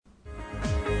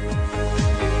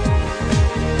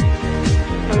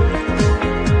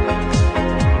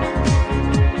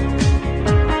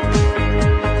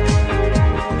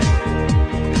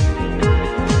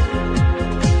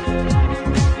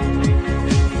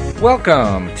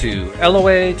Welcome to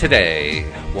LOA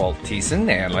Today. Walt Thiessen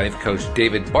and life coach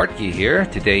David Bartkey here.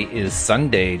 Today is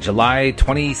Sunday, July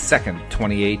 22nd,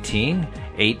 2018,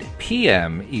 8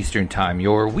 p.m. Eastern Time,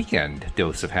 your weekend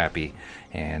dose of happy.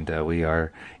 And we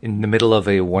are in the middle of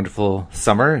a wonderful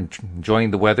summer,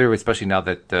 enjoying the weather, especially now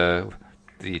that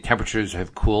the temperatures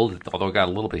have cooled, although it got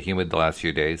a little bit humid the last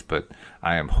few days, but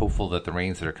I am hopeful that the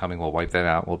rains that are coming will wipe that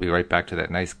out. We'll be right back to that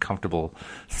nice, comfortable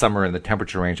summer in the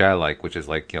temperature range I like, which is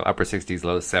like, upper 60s,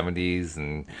 low 70s,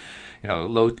 and,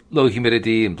 low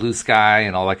humidity and blue sky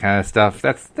and all that kind of stuff.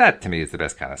 That to me is the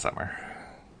best kind of summer.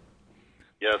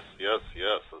 Yes.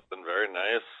 It's been very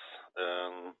nice.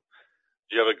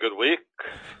 Do you have a good week?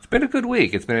 It's been a good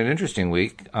week. It's been an interesting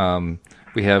week.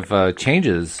 We have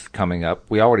changes coming up.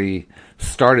 We already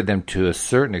started them to a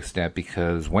certain extent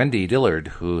because Wendy Dillard,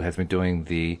 who has been doing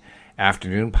the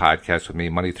afternoon podcast with me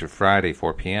Monday through Friday,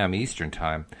 4 p.m. Eastern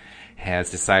Time,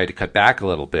 has decided to cut back a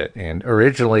little bit. And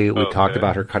originally we talked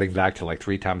about her cutting back to like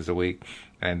 3 times a week.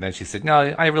 And then she said, no,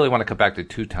 I really want to cut back to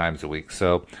 2 times a week.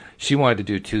 So she wanted to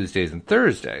do Tuesdays and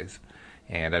Thursdays.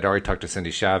 And I'd already talked to Cindy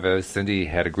Chavez. Cindy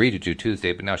had agreed to do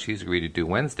Tuesday, but now she's agreed to do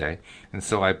Wednesday. And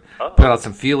so I put out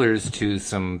some feelers to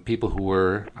some people who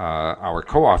were our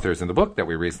co-authors in the book that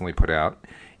we recently put out.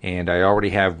 And I already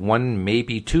have 1,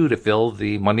 maybe 2 to fill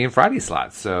the Monday and Friday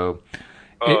slots. So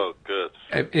good.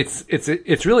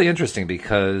 It's really interesting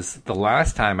because the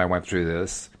last time I went through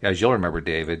this, as you'll remember,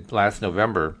 David, last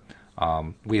November,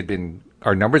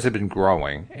 our numbers had been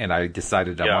growing, and I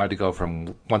decided I wanted to go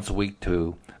from once a week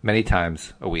to many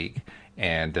times a week,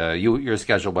 and your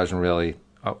schedule wasn't really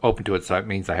open to it, so it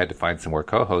means I had to find some more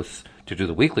co-hosts to do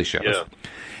the weekly shows,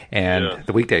 and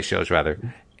the weekday shows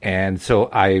rather. And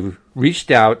so I reached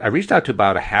out to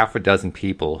about a half a dozen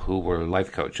people who were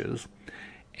life coaches,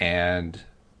 and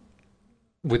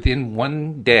within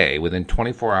one day, within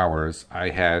 24 hours, I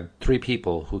had 3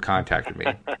 people who contacted me: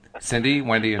 Cindy,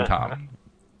 Wendy, and Tom.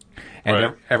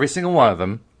 And every single one of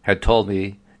them had told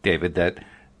me, David, that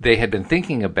they had been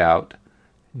thinking about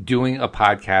doing a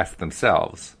podcast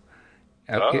themselves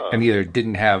and either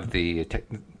didn't have the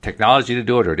technology to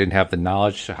do it or didn't have the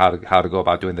knowledge how to go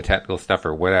about doing the technical stuff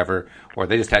or whatever, or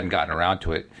they just hadn't gotten around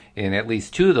to it. In at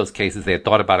least 2 of those cases, they had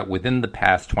thought about it within the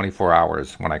past 24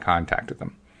 hours when I contacted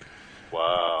them.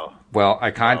 Wow. Well, I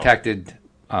contacted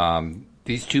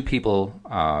these 2 people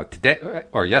today,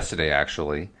 or yesterday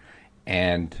actually,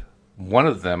 and one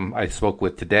of them I spoke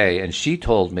with today, and she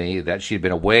told me that she'd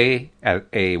been away at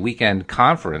a weekend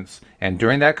conference, and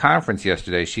during that conference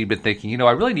yesterday, she'd been thinking,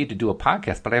 I really need to do a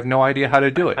podcast, but I have no idea how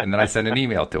to do it. And then I sent an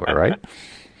email to her, right?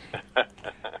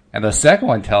 And the second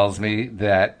one tells me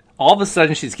that all of a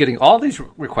sudden she's getting all these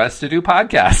requests to do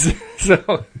podcasts.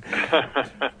 So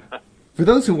for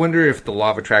those who wonder if the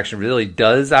law of attraction really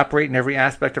does operate in every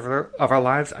aspect of our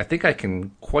lives, I think I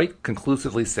can quite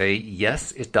conclusively say,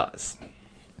 yes, it does.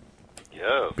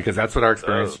 Yeah. Because that's what our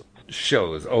experience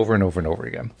shows over and over and over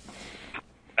again.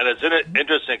 And it's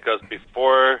interesting because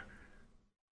before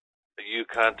you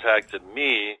contacted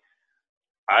me,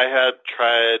 I had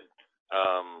tried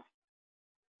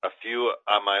a few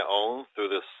on my own through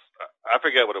this, I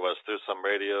forget what it was, through some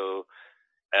radio,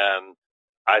 and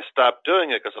I stopped doing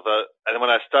it because of that. And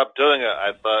when I stopped doing it,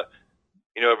 I thought,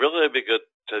 it really would be good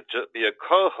to be a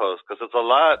co-host because it's a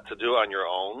lot to do on your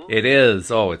own. It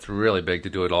is. Oh, it's really big to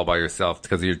do it all by yourself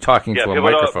because you're talking to a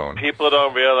microphone. People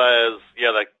don't realize,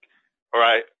 all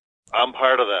right, I'm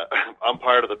part of that. I'm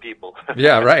part of the people.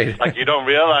 Yeah, right. Like you don't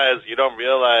realize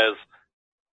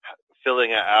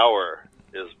filling an hour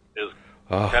is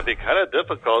can be kind of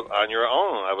difficult on your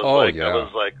own. I was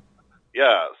like,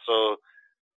 so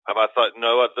I thought, you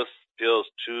know what, this feels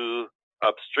too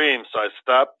upstream, so I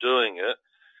stopped doing it.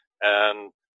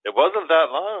 And it wasn't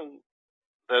that long.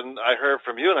 Then I heard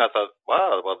from you, and I thought,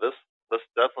 wow, well, this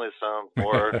definitely sounds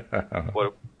more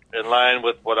in line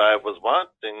with what I was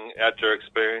wanting after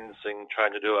experiencing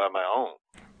trying to do it on my own.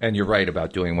 And you're right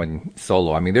about doing one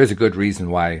solo. I mean, there's a good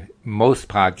reason why most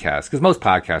podcasts, because most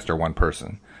podcasts are one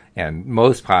person, and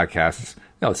most podcasts,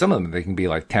 some of them, they can be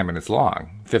like 10 minutes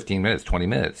long, 15 minutes, 20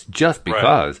 minutes, just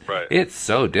because it's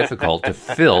so difficult to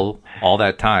fill all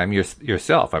that time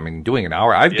yourself. I mean, doing an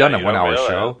hour, I've done a 1 hour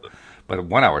show, but a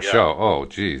 1 hour show, oh,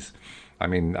 geez. I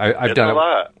mean, I've done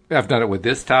it. I've done it with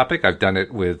this topic. I've done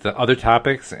it with other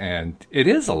topics, and it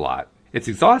is a lot. It's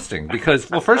exhausting because,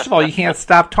 well, first of all, you can't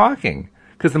stop talking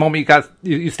because the moment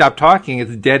you stop talking,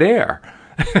 it's dead air.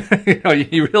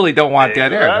 You really don't want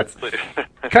dead air.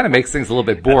 It kind of makes things a little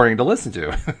bit boring to listen to.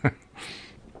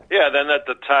 Yeah. Then at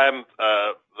the time,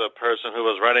 the person who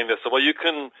was running this said, "Well, you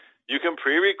can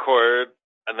pre-record,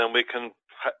 and then we can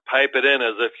pipe it in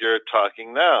as if you're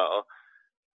talking now."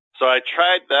 So I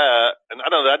tried that, and I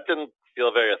don't know, that didn't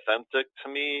feel very authentic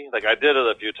to me. Like I did it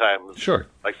a few times. Sure.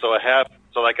 Like a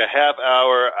half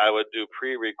hour I would do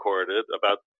pre-recorded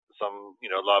about some,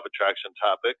 law of attraction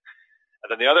topic. And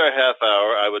then the other half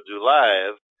hour I would do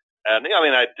live. And I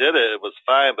mean, I did it. It was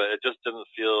fine, but it just didn't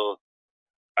feel,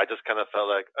 I just kind of felt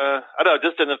like, I don't know, it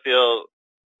just didn't feel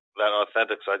that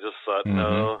authentic. So I just thought,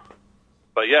 no.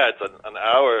 But yeah, it's an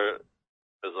hour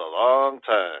is a long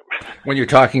time. When you're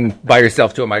talking by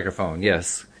yourself to a microphone,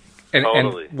 yes. And,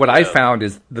 totally. And what I found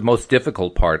is the most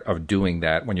difficult part of doing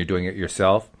that when you're doing it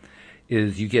yourself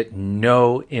is you get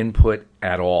no input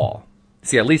at all.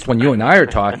 See, at least when you and I are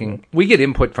talking, we get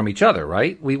input from each other,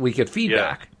 right? We get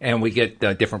feedback, and we get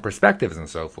different perspectives and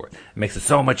so forth. It makes it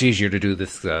so much easier to do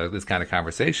this kind of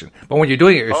conversation. But when you're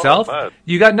doing it yourself,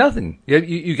 you got nothing.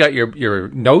 You got your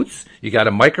notes, you got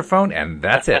a microphone, and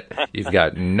that's it. You've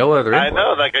got no other input. I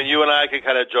know, like, and you and I can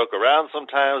kind of joke around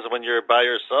sometimes. When you're by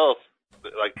yourself,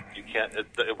 like, you can't,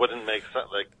 it wouldn't make sense.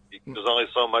 Like, there's only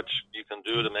so much you can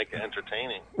do to make it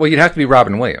entertaining. Well, you'd have to be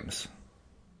Robin Williams.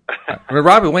 I mean,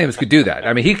 Robin Williams could do that.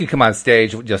 I mean, he could come on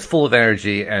stage just full of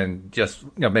energy and just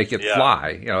make it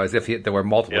fly, as if there were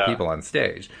multiple people on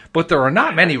stage. But there are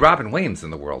not many Robin Williams in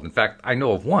the world. In fact, I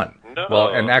know of one. No. Well,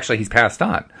 and actually, he's passed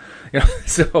on.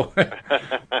 So,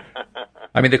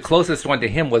 I mean, the closest one to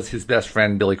him was his best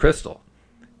friend Billy Crystal,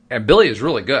 and Billy is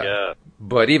really good. Yeah.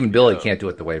 But even Billy can't do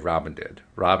it the way Robin did.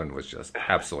 Robin was just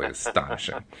absolutely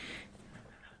astonishing.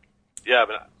 Yeah,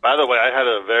 but by the way, I had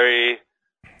a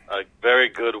very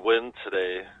good win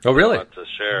today. Oh, really? I want to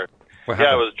share. What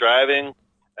happened? I was driving,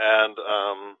 and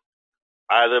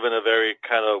I live in a very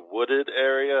kind of wooded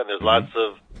area, and there's lots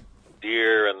of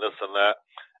deer and this and that.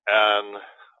 And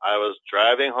I was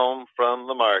driving home from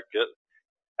the market,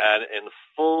 and in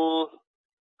full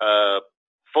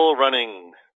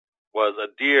running was a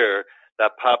deer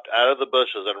that popped out of the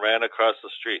bushes and ran across the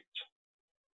street.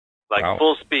 Like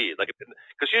full speed, like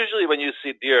because usually when you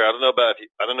see deer, I don't know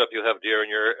if you have deer in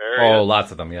your area. Oh,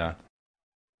 lots of them, yeah.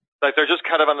 Like they're just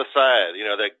kind of on the side,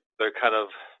 they're kind of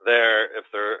there and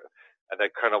they're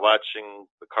kind of watching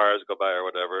the cars go by or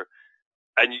whatever.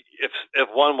 And if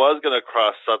one was going to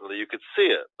cross suddenly, you could see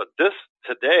it. But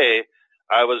today,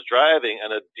 I was driving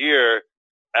and a deer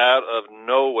out of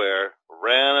nowhere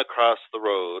ran across the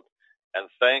road, and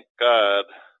thank God.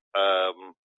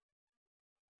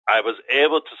 I was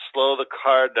able to slow the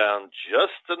car down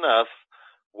just enough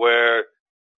where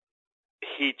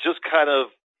he just kind of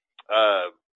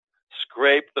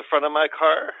scraped the front of my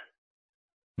car,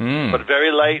 but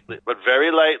very lightly.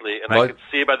 And I could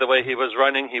see by the way he was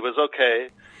running, he was okay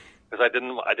because I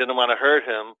didn't want to hurt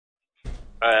him.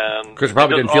 And Chris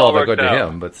probably didn't feel that good to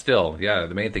him, but still,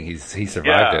 the main thing he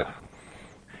survived it.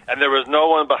 And there was no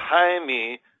one behind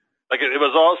me. Like it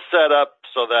was all set up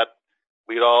so that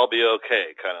we'd all be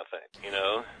okay, kind of thing,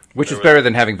 Which is better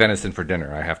than having venison for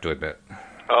dinner, I have to admit.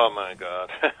 Oh my God!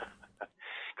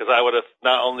 Because I would have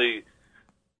not only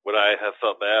would I have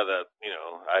felt bad that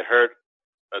I hurt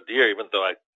a deer, even though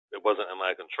it wasn't in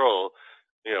my control.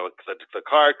 Because the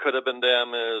car could have been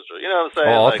damaged, or what I'm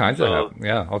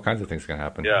saying. All kinds of things can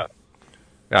happen. Yeah.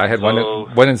 I had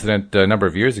one incident a number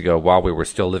of years ago while we were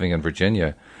still living in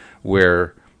Virginia,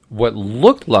 where what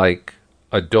looked like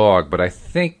a dog, but I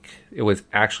think it was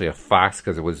actually a fox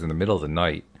because it was in the middle of the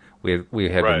night. We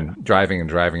had been driving,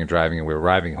 and we were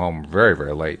arriving home very,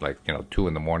 very late, like 2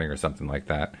 a.m. or something like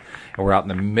that. And we're out in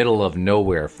the middle of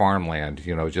nowhere, farmland,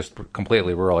 just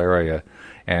completely rural area.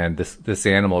 And this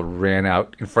animal ran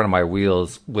out in front of my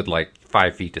wheels with like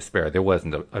 5 feet to spare. There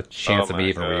wasn't a chance of me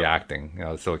even reacting,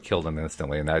 so it killed him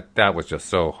instantly. And that was just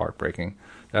so heartbreaking.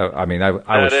 I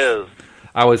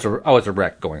was a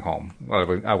wreck going home.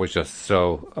 I was just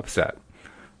so upset.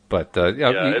 But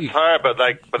it's hard. But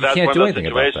that's one of the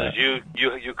situations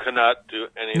you cannot do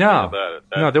anything about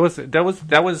it.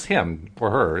 That was him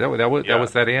or her. That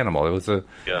was that animal. It was a.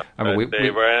 Yeah. They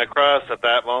ran across at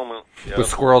that moment. Yep. With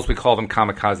squirrels, we call them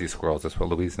kamikaze squirrels. That's what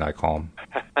Louise and I call them.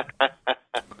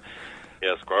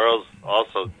 Yeah, squirrels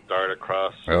also dart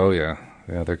across. Oh yeah,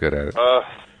 they're good at it.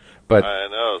 But I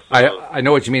know. I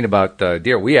know what you mean about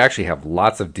deer. We actually have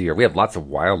lots of deer. We have lots of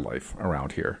wildlife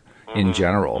around here. In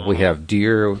general, we have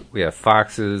deer, we have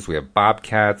foxes, we have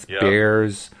bobcats,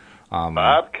 bears.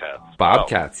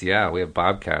 Bobcats. Yeah, we have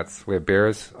bobcats. We have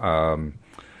bears. I'm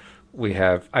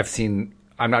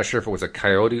not sure if it was a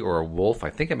coyote or a wolf. I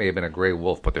think it may have been a gray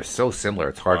wolf, but they're so similar,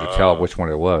 it's hard to tell which one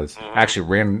it was. I actually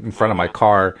ran in front of my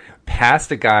car, past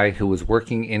a guy who was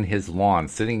working in his lawn,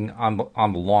 sitting on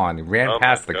the lawn. He ran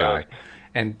past the guy,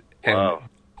 and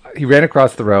he ran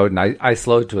across the road, and I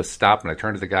slowed to a stop, and I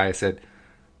turned to the guy, I said,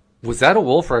 was that a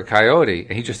wolf or a coyote?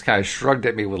 And he just kind of shrugged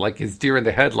at me with like his deer in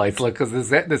the headlights look, because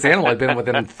this animal had been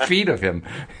within feet of him.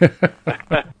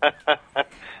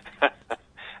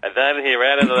 And then he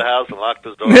ran into the house and locked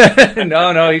his door.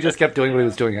 No, he just kept doing what he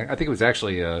was doing. I think it was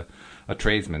actually a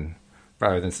tradesman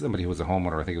rather than somebody who was a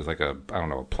homeowner. I think it was like a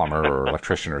plumber or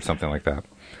electrician or something like that.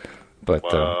 But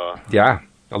yeah,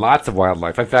 lots of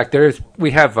wildlife. In fact,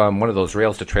 we have one of those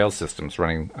rails to trail systems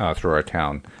running through our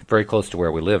town, very close to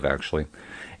where we live, actually.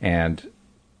 And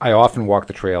I often walk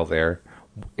the trail there.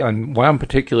 On one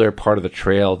particular part of the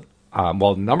trail, a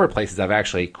number of places I've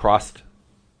actually crossed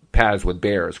paths with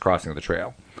bears crossing the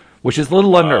trail, which is a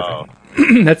little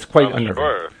unnerving. That's quite unnerving.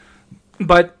 Sure.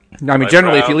 But I mean,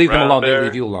 generally, if you leave them alone, they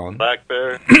leave you alone. Black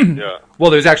bear. Yeah. Well,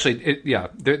 there's actually,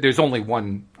 there's only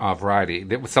one variety.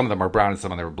 Some of them are brown and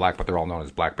some of them are black, but they're all known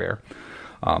as black bear.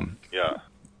 Yeah.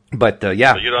 But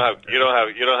yeah. So you don't have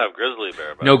grizzly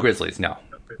bear. No grizzlies. No.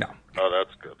 Oh,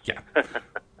 that's good. Yeah.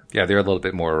 Yeah, they're a little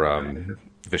bit more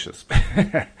vicious.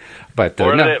 But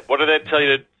what do they tell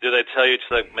you? Do they tell you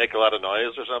to like, make a lot of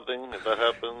noise or something if that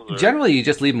happens? Or? Generally, you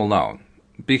just leave them alone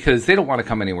because they don't want to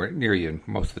come anywhere near you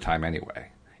most of the time anyway.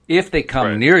 If they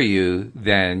come near you,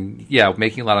 then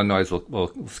making a lot of noise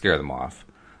will scare them off.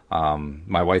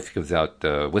 My wife gives out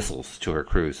whistles to her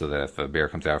crew so that if a bear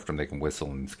comes after them, they can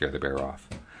whistle and scare the bear off.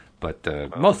 But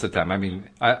most of the time, I mean,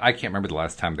 I can't remember the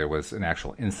last time there was an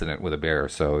actual incident with a bear,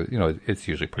 so, it's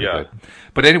usually pretty good.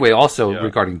 But anyway, also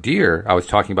regarding deer, I was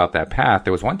talking about that path.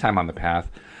 There was one time on the path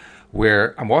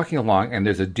where I'm walking along and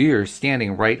there's a deer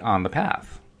standing right on the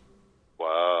path.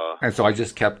 Wow. And so I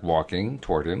just kept walking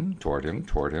toward him,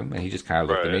 and he just kind of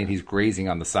looked at me, and he's grazing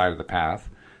on the side of the path.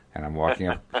 And I'm walking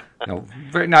up,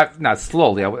 very not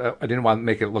slowly. I didn't want to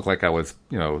make it look like I was,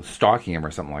 stalking him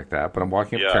or something like that. But I'm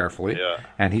walking up carefully,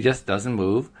 and he just doesn't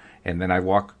move. And then I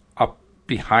walk up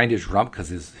behind his rump because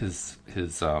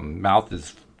his mouth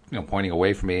is, pointing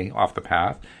away from me off the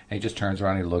path. And he just turns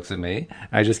around and he looks at me.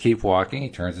 I just keep walking. He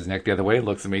turns his neck the other way,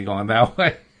 looks at me going that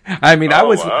way. I mean,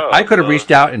 I could have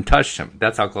reached out and touched him.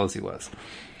 That's how close he was.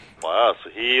 Wow. So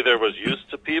he either was used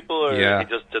to people, or he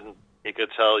just didn't. He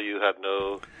could tell you had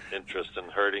no interest in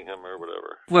hurting him or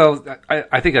whatever. Well,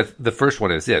 I think the first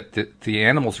one is it. The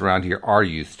animals around here are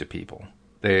used to people.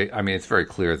 It's very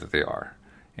clear that they are.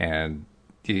 And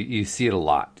you see it a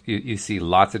lot. You see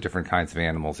lots of different kinds of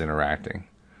animals interacting.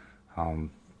 I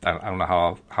don't know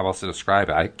how else to describe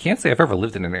it. I can't say I've ever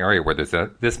lived in an area where there's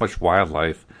this much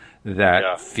wildlife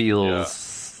that feels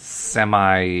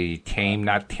semi-tame,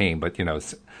 not tame, but,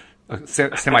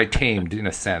 semi-tamed in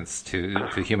a sense to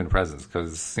human presence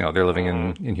because they're living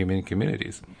in human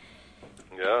communities.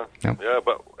 Yeah.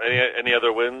 But any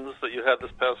other wins that you had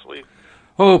this past week?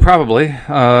 Oh, probably.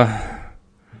 I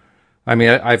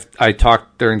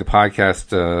talked during the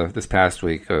podcast this past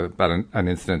week about an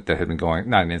incident that had been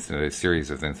not an incident, a series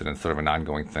of incidents, sort of an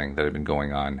ongoing thing that had been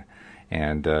going on,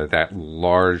 and that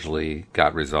largely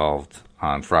got resolved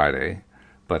on Friday.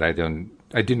 But I didn't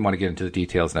want to get into the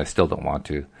details, and I still don't want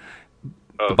to.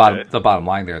 Okay. The bottom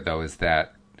line there, though, is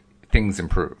that things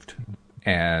improved,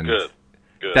 and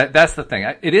Good. That's the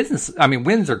thing. It isn't. I mean,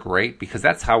 wins are great because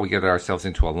that's how we get ourselves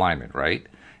into alignment, right?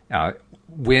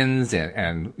 Wins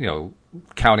and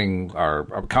counting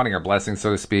our blessings,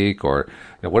 so to speak, or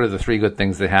what are the 3 good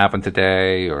things that happened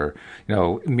today, or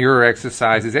mirror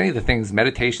exercises, any of the things,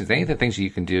 meditations, any of the things you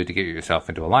can do to get yourself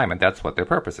into alignment. That's what their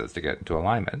purpose is, to get into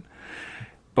alignment.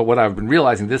 But what I've been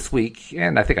realizing this week,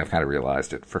 and I think I've kind of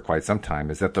realized it for quite some time,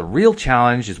 is that the real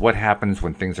challenge is what happens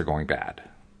when things are going bad.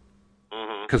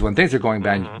 Because when things are going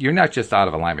bad, you're not just out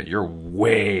of alignment, you're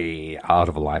way out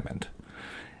of alignment.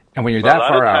 And when you're that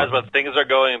far out... A lot of times when things are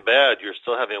going bad, you're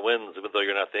still having wins, even though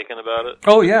you're not thinking about it.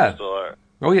 Oh, yeah. You still are.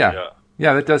 Oh, yeah.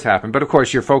 Yeah, that does happen. But, of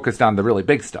course, you're focused on the really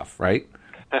big stuff, right?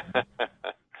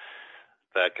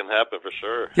 That can happen for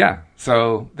sure. Yeah.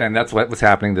 So then that's what was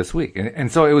happening this week.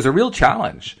 And so it was a real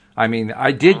challenge. I mean,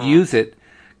 I did use it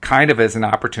kind of as an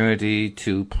opportunity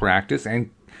to practice. And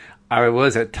I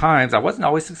wasn't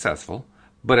always successful,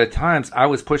 but at times I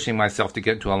was pushing myself to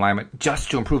get into alignment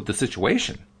just to improve the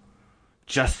situation.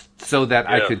 Just so that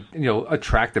I could,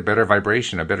 attract a better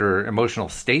vibration, a better emotional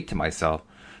state to myself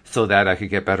so that I could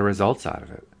get better results out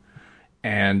of it.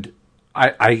 And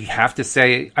I have to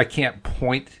say, I can't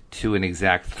point to an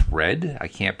exact thread. I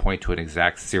can't point to an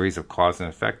exact series of cause and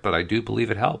effect, but I do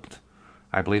believe it helped.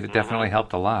 I believe it definitely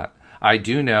helped a lot. I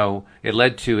do know it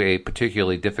led to a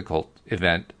particularly difficult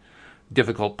event,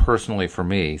 difficult personally for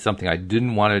me, something I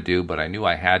didn't want to do, but I knew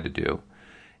I had to do.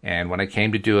 And when I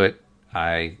came to do it,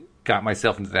 I got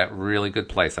myself into that really good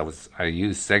place. I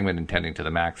used segment intending to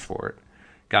the max for it.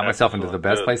 Got myself into the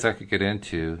best place I could get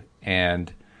into,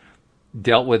 and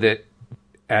dealt with it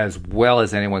as well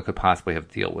as anyone could possibly have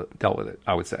dealt with it,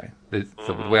 I would say.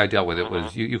 The way I dealt with it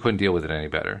was you couldn't deal with it any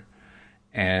better.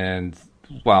 And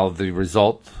while the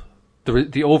result,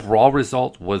 the overall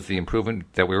result was the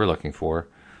improvement that we were looking for,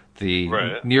 the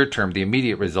near term, the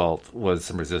immediate result was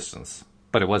some resistance,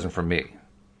 but it wasn't from me.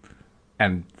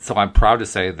 And so I'm proud to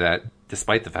say that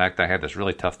despite the fact that I had this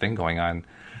really tough thing going on,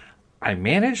 I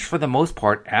managed for the most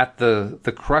part at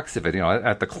the crux of it,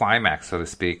 at the climax, so to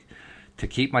speak, to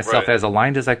keep myself as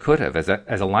aligned as I could have,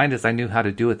 as aligned as I knew how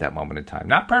to do at that moment in time.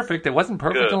 Not perfect. It wasn't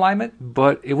perfect alignment,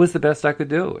 but it was the best I could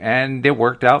do. And it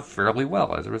worked out fairly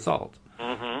well as a result.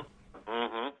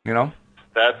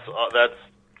 That's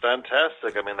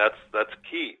fantastic. I mean, that's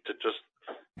key to just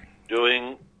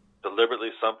doing deliberately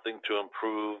something to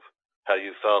improve how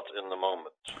you felt in the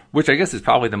moment. Which I guess is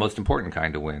probably the most important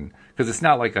kind of win, because it's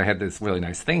not like I had this really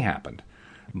nice thing happen,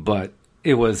 but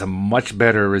it was a much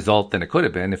better result than it could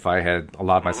have been if I had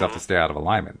allowed myself to stay out of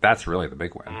alignment. That's really the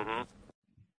big win. And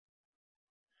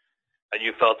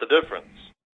you felt the difference.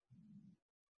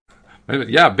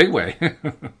 Yeah, big way.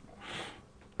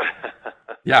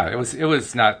 Yeah, it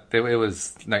was night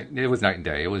and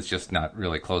day. It was just not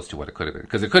really close to what it could have been,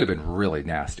 because it could have been really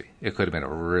nasty. It could have been a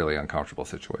really uncomfortable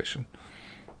situation,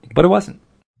 but it wasn't.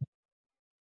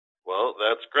 Well,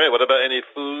 that's great. What about any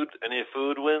food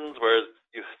wins where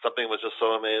something was just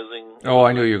so amazing? Oh,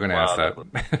 I knew you were going to ask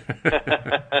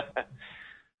that.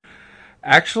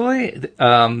 Actually,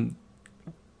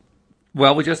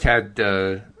 well, we just had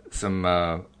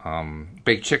some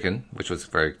baked chicken, which was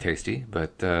very tasty,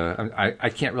 but I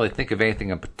can't really think of anything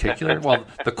in particular. Well,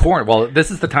 the corn. Well,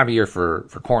 this is the time of year for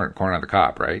corn on the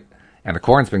cob, right? And the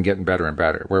corn's been getting better and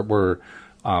better.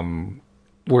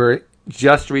 We're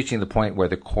just reaching the point where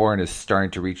the corn is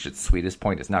starting to reach its sweetest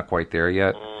point. It's not quite there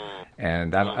yet.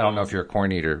 And I don't know if you're a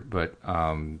corn eater, but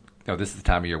this is the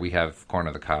time of year we have corn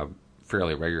on the cob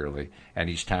fairly regularly. And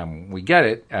each time we get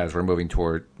it, as we're moving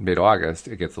toward mid-August,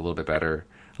 it gets a little bit better,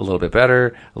 a little bit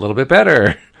better, a little bit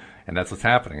better. And that's what's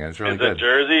happening. And it's really good. Is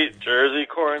it Jersey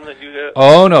corn that you get?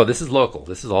 Oh, no, this is local.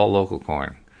 This is all local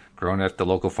corn, grown at the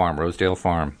local farm, Rosedale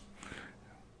Farm.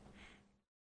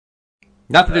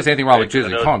 Not that there's anything wrong with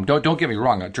Jersey corn. Don't get me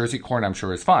wrong. Jersey corn, I'm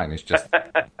sure, is fine. It's just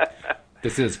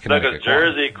this is Connecticut corn.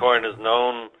 Jersey corn is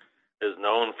known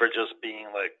for just being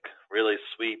like really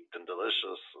sweet and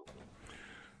delicious.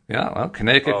 Yeah, well,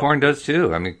 Connecticut corn does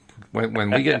too. I mean,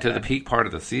 when we get into the peak part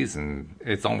of the season,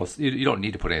 it's almost you don't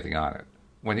need to put anything on it.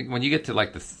 When you get to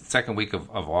like the second week of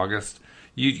August,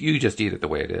 you just eat it the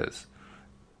way it is.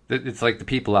 It's like the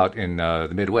people out in the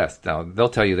Midwest. Now they'll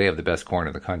tell you they have the best corn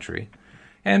in the country.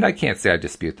 And I can't say I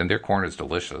dispute them. Their corn is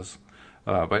delicious.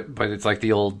 But it's like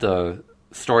the old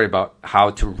story about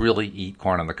how to really eat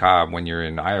corn on the cob when you're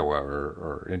in Iowa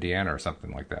or Indiana or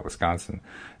something like that, Wisconsin.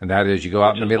 And that is you go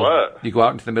out in the middle. What? You go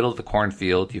out into the middle of the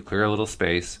cornfield. You clear a little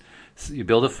space. You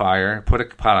build a fire. Put a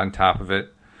pot on top of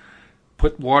it.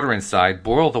 Put water inside.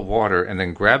 Boil the water, and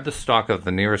then grab the stalk of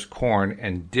the nearest corn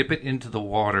and dip it into the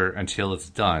water until it's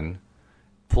done.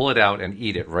 Pull it out and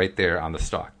eat it right there on the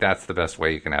stalk. That's the best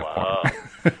way you can have corn.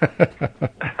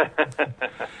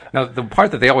 Now, the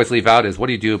part that they always leave out is what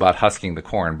do you do about husking the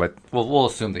corn? But we'll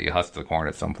assume that you husk the corn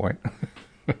at some point.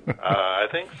 I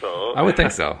think so. I would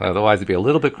think so. Otherwise, it'd be a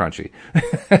little bit crunchy.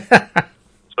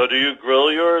 So do you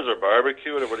grill yours or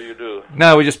barbecue it, or what do you do?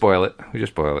 No, we just boil it.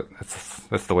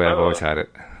 That's the way I've always had it.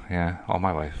 Yeah, all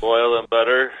my life. Boil and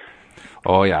butter?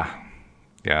 Oh, yeah.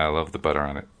 Yeah, I love the butter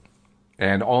on it.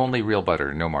 And only real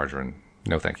butter, no margarine.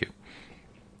 No, thank you.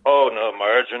 Oh, no,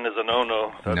 margarine is a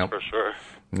no-no, that's for sure.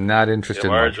 Not interested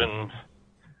in margarine.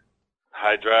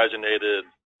 Hydrogenated,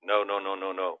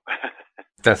 no.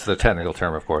 That's the technical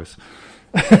term, of course.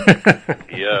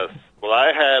 Yes. Well,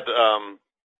 I had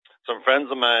some friends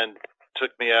of mine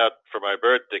took me out for my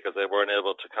birthday because they weren't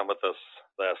able to come with us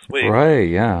last week. Right,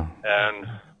 yeah. And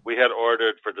we had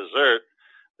ordered for dessert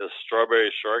this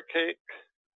strawberry shortcake.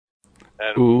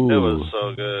 And It was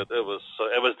so good. It was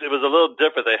a little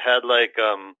different. They had like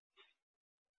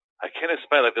I can't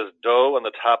explain, like this dough on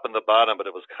the top and the bottom, but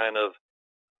it was kind of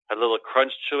had a little crunch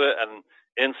to it, and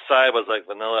inside was like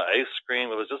vanilla ice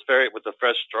cream. It was just with the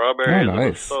fresh strawberries. Oh, nice. It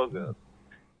was so good.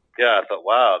 Yeah, I thought,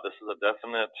 wow, this is a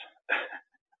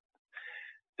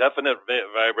definite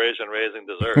vibration raising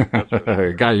dessert. That's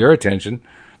really got your attention.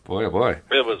 Boy, oh boy.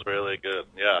 It was really good.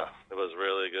 Yeah, it was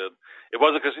really good. It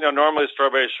wasn't because, normally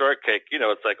strawberry shortcake,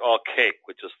 it's like all cake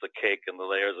with just the cake and the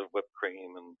layers of whipped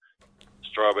cream and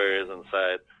strawberries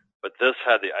inside. But this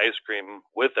had the ice cream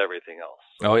with everything else.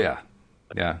 Oh, yeah.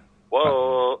 Yeah.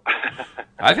 Whoa.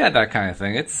 I've had that kind of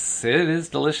thing. It is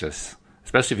delicious.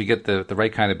 Especially if you get the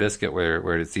right kind of biscuit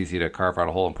where it's easy to carve out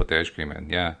a hole and put the ice cream in.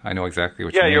 Yeah, I know exactly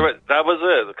what you mean. Yeah, you're right. That was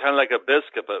it. Kind of like a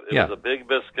biscuit, but it was a big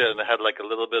biscuit, and it had like a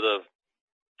little bit of,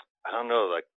 I don't know,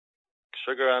 like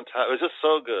sugar on top. It was just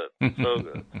so good. So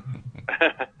good.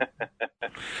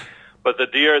 But the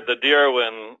deer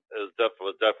win was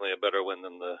definitely a better win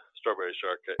than the strawberry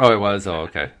shortcake. Oh, it was? Oh,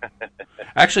 okay.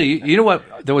 Actually, you know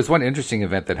what? There was one interesting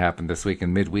event that happened this week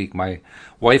in midweek. My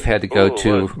wife had to go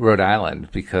to Rhode Island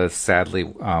because, sadly,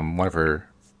 one of her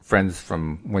friends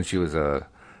from when she was a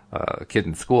kid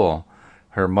in school,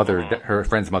 her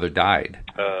friend's mother died,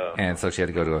 and so she had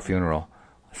to go to a funeral.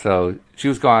 So she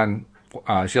was gone.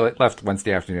 She left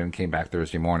Wednesday afternoon and came back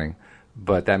Thursday morning.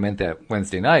 But that meant that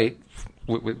Wednesday night,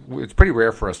 it's pretty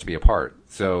rare for us to be apart.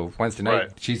 So Wednesday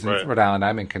night, she's in Rhode Island,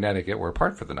 I'm in Connecticut, we're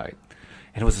apart for the night.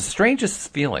 And it was the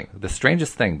strangest feeling, the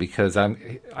strangest thing, because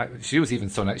she was even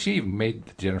so nice. She even made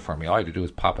the dinner for me. All I had to do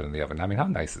was pop it in the oven. I mean, how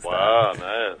nice is that? Wow,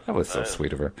 nice. That was so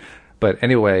sweet of her. But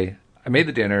anyway, I made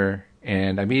the dinner,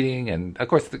 and I'm eating, and of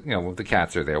course, the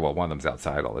cats are there. Well, one of them's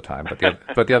outside all the time,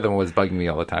 but the other one was bugging me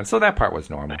all the time. So that part was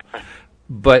normal.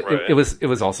 But it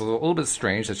was also a little bit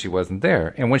strange that she wasn't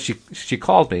there. And when she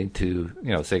called me to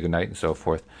say goodnight and so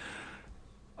forth,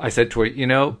 I said to her, you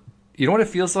know what it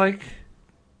feels like?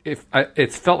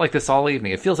 It's felt like this all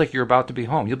evening. It feels like you're about to be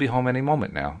home. You'll be home any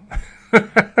moment now.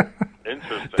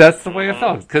 Interesting. That's the way it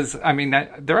felt. Because I mean,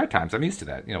 there are times I'm used to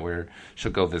that. Where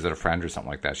she'll go visit a friend or something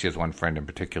like that. She has one friend in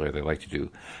particular. They like to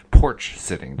do porch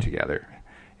sitting together.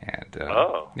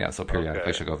 And so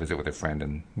periodically she'll go visit with her friend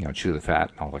and chew the fat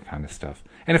and all that kind of stuff.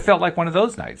 And it felt like one of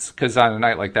those nights because on a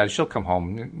night like that she'll come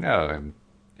home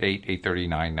 8:30,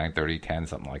 9, 9:30, 10,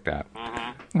 something like that.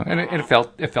 Mm-hmm. And it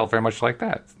felt very much like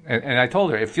that. And I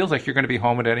told her it feels like you're going to be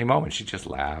home at any moment. She just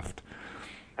laughed,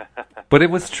 but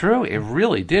it was true. It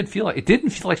really did feel like it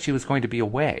didn't feel like she was going to be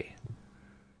away.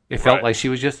 It felt like she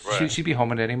was just she'd be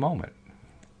home at any moment.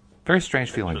 Very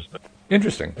strange feeling.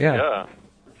 Interesting. Yeah.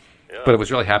 Yeah. But I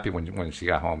was really happy when she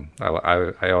got home.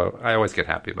 I always get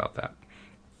happy about that.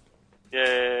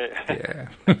 Yay. Yeah.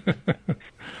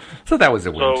 So that was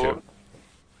a win too.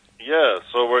 Yeah.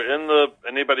 So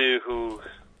anybody who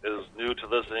is new to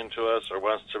listening to us or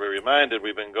wants to be reminded,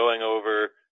 we've been going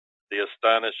over The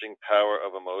Astonishing Power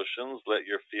of Emotions. Let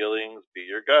Your Feelings Be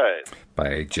Your Guide.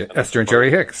 By Esther and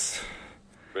Jerry Hicks.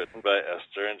 Written by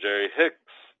Esther and Jerry Hicks,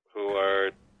 who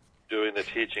are doing the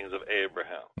teachings of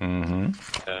Abraham.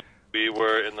 Mm-hmm. And we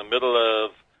were in the middle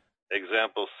of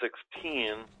example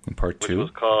 16, in part 2, which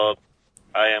was called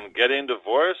I Am Getting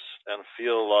Divorced and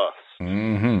Feel Lost.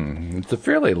 Mm-hmm. It's a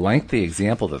fairly lengthy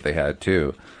example that they had,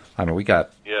 too. I mean, we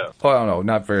got, I don't know,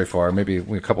 not very far, maybe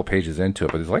a couple pages into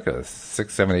it, but it's like a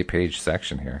 6, 7, 8 page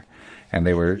section here. And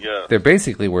they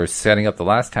basically were setting up, the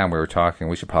last time we were talking,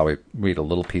 we should probably read a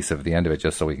little piece of the end of it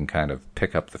just so we can kind of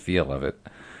pick up the feel of it.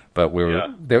 But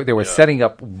they were setting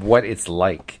up what it's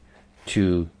like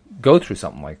to go through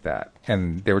something like that,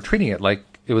 and they were treating it like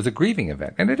it was a grieving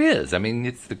event, and it is. I mean,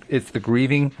 it's the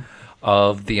grieving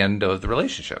of the end of the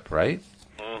relationship, right?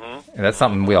 Mm-hmm. And that's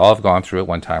something we all have gone through at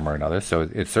one time or another, so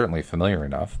it's certainly familiar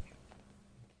enough.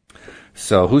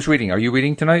 So, who's reading? Are you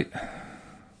reading tonight?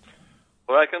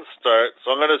 Well, I can start.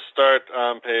 So I'm going to start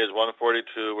on page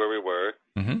 142 where we were.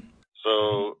 Mm-hmm.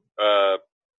 So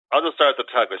I'll just start at the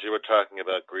top because you were talking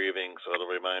about grieving, so it'll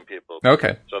remind people.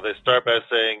 Okay. So they start by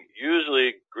saying,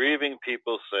 usually grieving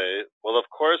people say, well, of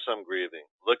course I'm grieving.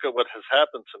 Look at what has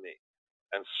happened to me.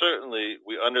 And certainly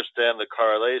we understand the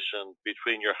correlation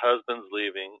between your husband's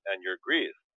leaving and your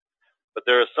grief. But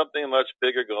there is something much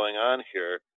bigger going on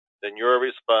here than your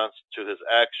response to his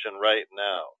action right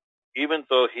now, even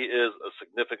though he is a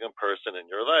significant person in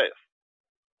your life.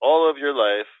 All of your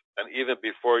life, and even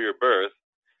before your birth,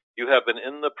 you have been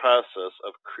in the process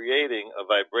of creating a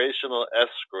vibrational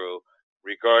escrow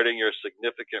regarding your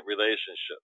significant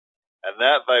relationship. And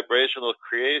that vibrational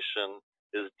creation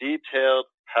is detailed,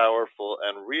 powerful,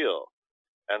 and real.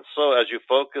 And so as you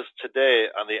focus today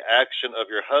on the action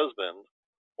of your husband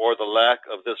or the lack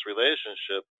of this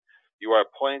relationship, you are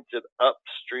pointed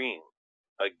upstream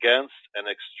against an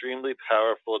extremely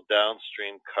powerful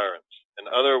downstream current.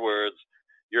 In other words,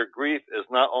 your grief is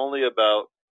not only about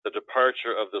the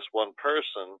departure of this one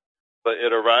person, but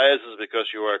it arises because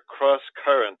you are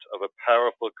cross-current of a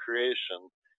powerful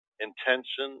creation,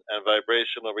 intention, and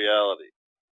vibrational reality.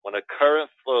 When a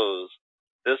current flows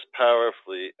this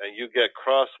powerfully and you get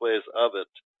crossways of it,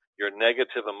 your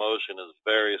negative emotion is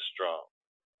very strong.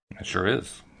 It sure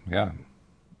is, yeah.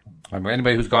 I mean,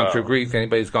 anybody who's gone through grief,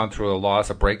 anybody who's gone through a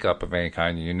loss, a breakup of any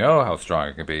kind, you know how strong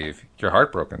it can be if you're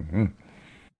heartbroken.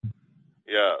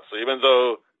 Yeah, so even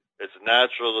though it's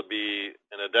natural to be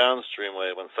in a downstream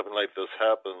way. When something like this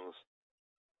happens,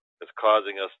 it's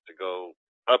causing us to go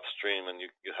upstream, and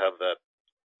you have that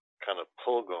kind of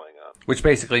pull going on. Which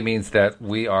basically means that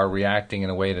we are reacting in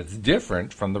a way that's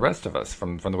different from the rest of us,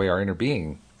 from the way our inner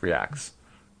being reacts.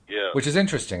 Yeah. Which is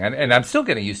interesting. And I'm still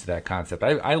getting used to that concept.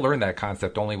 I learned that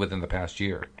concept only within the past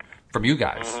year. From you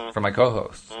guys, from my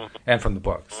co-hosts, and from the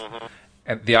books.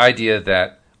 And the idea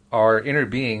that our inner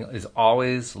being is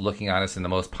always looking on us in the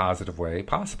most positive way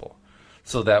possible.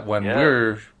 So that when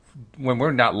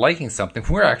we're not liking something,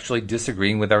 we're actually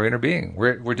disagreeing with our inner being.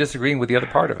 We're disagreeing with the other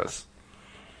part of us.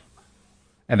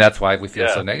 And that's why we feel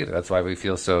so negative. That's why we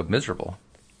feel so miserable.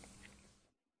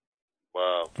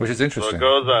 Wow. Which is interesting. So it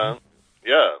goes on.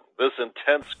 Yeah. This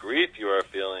intense grief you are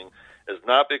feeling is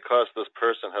not because this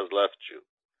person has left you.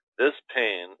 This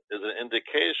pain is an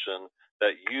indication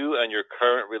that you and your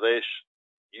current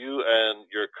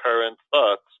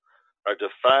thoughts are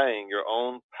defying your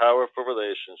own powerful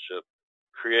relationship,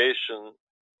 creation.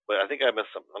 But I think I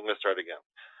missed something. I'm going to start again.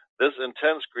 This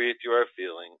intense grief you are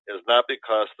feeling is not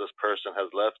because this person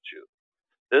has left you.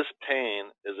 This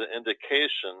pain is an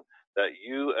indication that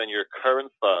you and your current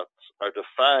thoughts are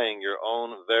defying your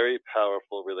own very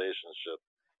powerful relationship,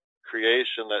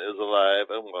 creation that is alive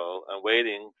and well and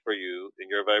waiting for you in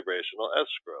your vibrational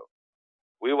escrow.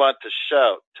 We want to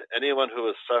shout to anyone who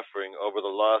is suffering over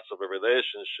the loss of a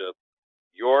relationship,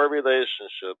 your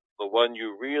relationship, the one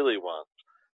you really want,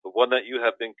 the one that you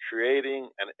have been creating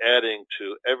and adding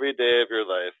to every day of your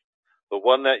life, the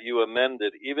one that you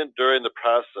amended even during the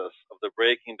process of the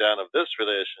breaking down of this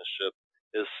relationship,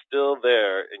 is still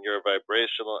there in your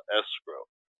vibrational escrow.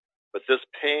 But this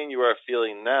pain you are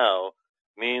feeling now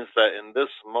means that in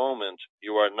this moment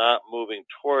you are not moving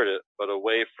toward it, but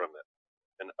away from it.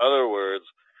 In other words,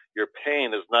 your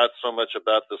pain is not so much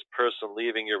about this person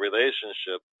leaving your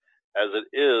relationship as it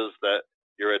is that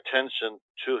your attention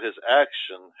to his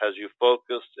action has you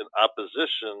focused in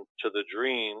opposition to the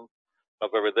dream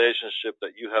of a relationship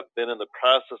that you have been in the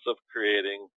process of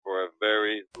creating for a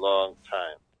very long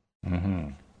time. Mm-hmm.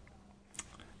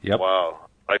 Yep. Wow.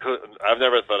 I've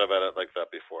never thought about it like that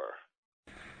before.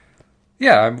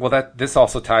 Yeah, well, this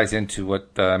also ties into what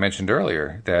I mentioned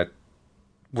earlier, that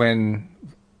when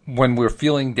we're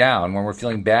feeling down, when we're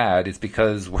feeling bad, it's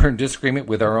because we're in disagreement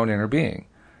with our own inner being.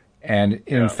 And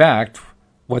in fact,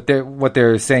 what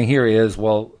they're saying here is,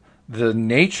 well, the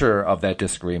nature of that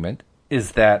disagreement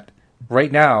is that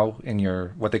right now in your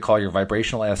what they call your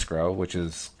vibrational escrow, which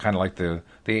is kind of like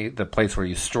the place where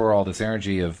you store all this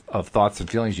energy of thoughts and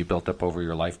feelings you built up over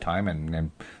your lifetime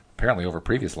and apparently over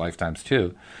previous lifetimes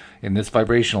too. In this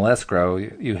vibrational escrow,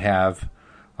 you have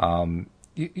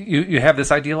you have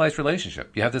this idealized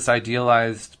relationship. You have this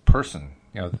idealized person.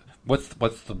 You know, what's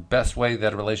the best way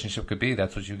that a relationship could be?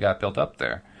 That's what you got built up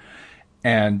there.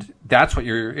 And that's what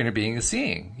your inner being is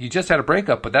seeing. You just had a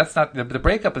breakup, but that's not the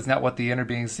breakup is not what the inner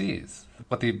being sees.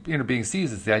 What the inner being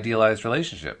sees is the idealized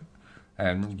relationship.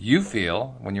 And you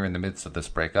feel, when you're in the midst of this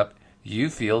breakup, you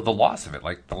feel the loss of it,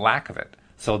 like the lack of it.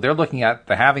 So they're looking at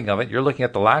the having of it, you're looking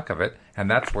at the lack of it, and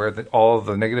that's where all of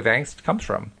the negative angst comes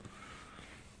from.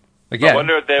 Again,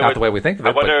 not the way we think of it.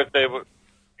 I wonder if they would,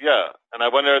 and I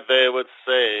wonder if they would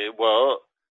say, well,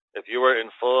 if you were in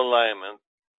full alignment,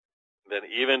 then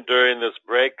even during this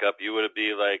breakup, you would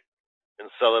be like in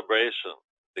celebration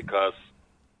because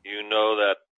you know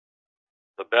that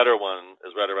the better one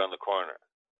is right around the corner.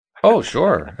 Oh,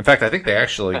 sure. In fact, I think they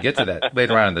actually get to that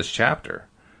later on in this chapter.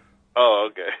 Oh,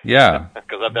 okay. Yeah.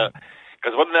 Because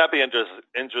wouldn't that be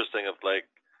interesting if like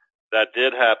that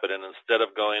did happen, and instead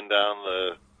of going down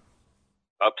the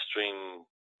upstream,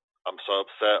 I'm so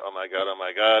upset, oh my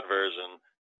God version,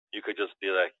 you could just be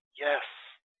like, yes,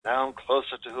 now I'm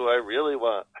closer to who I really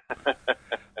want.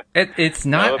 It's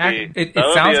not. It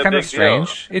sounds kind of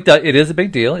strange. It is a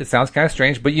big deal. It sounds kind of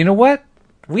strange, but you know what?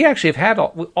 We actually have had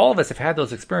all of us have had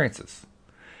those experiences.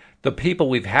 The people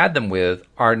we've had them with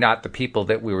are not the people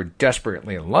that we were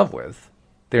desperately in love with.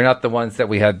 They're not the ones that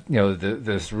we had,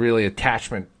 this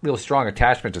real strong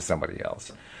attachment to somebody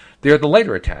else. They're the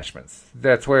later attachments.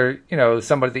 That's where,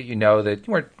 somebody that that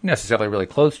you weren't necessarily really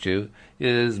close to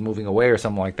is moving away or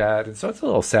something like that. And so it's a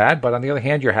little sad, but on the other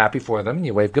hand, you're happy for them and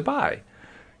you wave goodbye.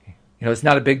 It's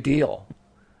not a big deal.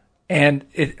 And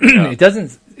it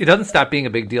doesn't stop being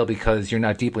a big deal because you're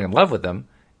not deeply in love with them.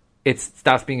 It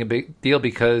stops being a big deal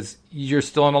because you're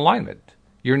still in alignment.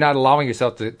 You're not allowing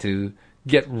yourself to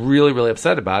get really, really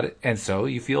upset about it, and so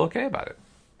you feel okay about it.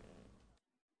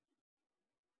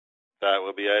 That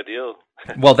would be ideal.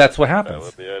 Well, that's what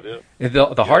happens. That would be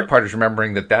ideal. The hard part is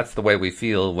remembering that that's the way we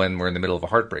feel when we're in the middle of a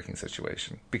heartbreaking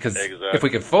situation. Because if we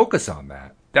could focus on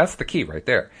that, that's the key right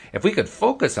there. If we could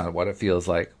focus on what it feels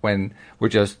like when we're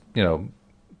just,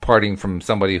 parting from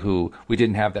somebody who we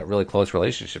didn't have that really close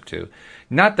relationship to.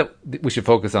 Not that we should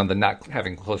focus on the not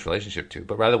having a close relationship to,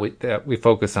 but rather that we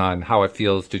focus on how it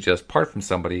feels to just part from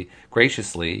somebody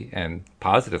graciously and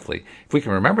positively. If we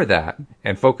can remember that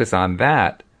and focus on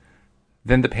that,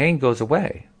 then the pain goes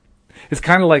away. It's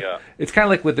kind of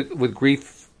like with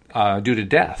grief due to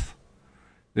death.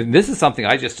 And this is something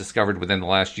I just discovered within the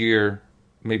last year,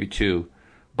 maybe two,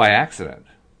 by accident.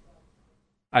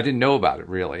 I didn't know about it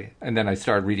really, and then I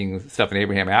started reading stuff in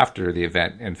Abraham after the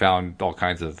event and found all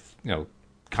kinds of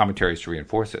commentaries to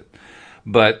reinforce it.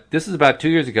 But this is about 2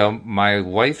 years ago. My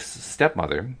wife's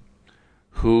stepmother,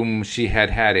 whom she had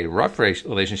a rough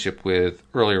relationship with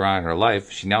earlier on in her life,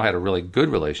 she now had a really good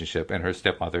relationship, and her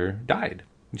stepmother died.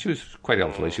 And she was quite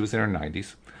elderly. She was in her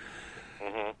 90s.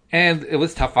 And it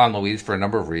was tough on Louise for a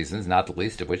number of reasons, not the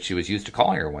least of which she was used to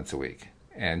calling her once a week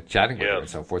and chatting with her and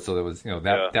so forth. So there was,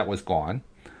 that was gone.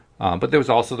 But there was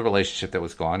also the relationship that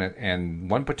was gone. And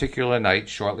one particular night,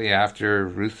 shortly after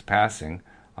Ruth's passing,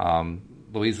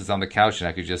 Louise was on the couch, and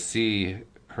I could just see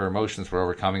her emotions were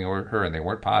overcoming her, and they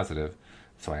weren't positive.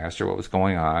 So I asked her what was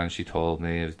going on. She told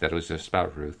me that it was just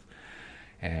about Ruth.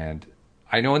 And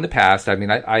I know in the past, I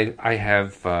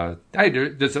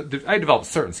developed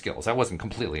certain skills. I wasn't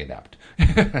completely inept.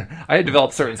 I had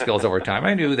developed certain skills over time.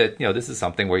 I knew that this is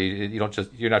something where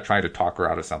you're not trying to talk her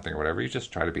out of something or whatever. You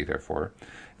just try to be there for her.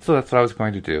 So that's what I was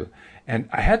going to do. And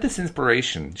I had this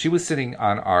inspiration. She was sitting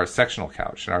on our sectional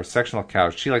couch. And our sectional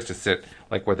couch, she likes to sit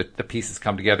like where the pieces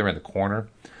come together in the corner.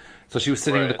 So she was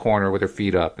sitting in the corner with her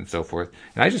feet up and so forth.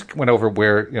 And I just went over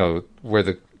where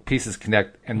the pieces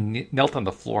connect and knelt on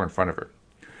the floor in front of her.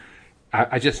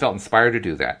 I just felt inspired to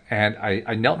do that. And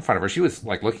I knelt in front of her. She was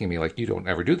like looking at me like, "You don't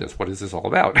ever do this. What is this all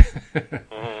about?"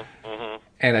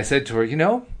 And I said to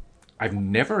her, I've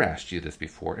never asked you this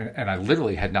before, and I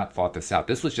literally had not thought this out.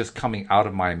 This was just coming out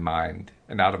of my mind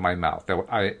and out of my mouth.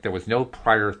 There was no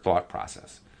prior thought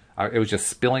process. It was just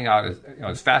spilling out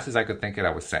as fast as I could think it. I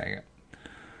was saying it.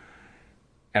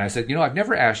 And I said, I've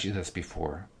never asked you this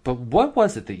before, but what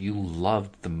was it that you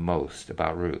loved the most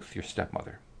about Ruth, your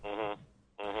stepmother?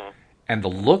 And the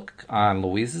look on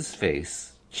Louise's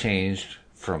face changed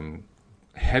from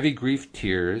heavy grief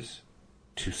tears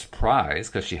to surprise,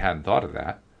 because she hadn't thought of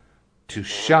that, to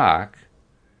shock,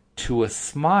 to a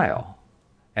smile.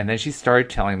 And then she started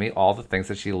telling me all the things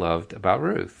that she loved about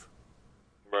Ruth.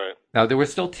 Right. Now, there were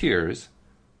still tears,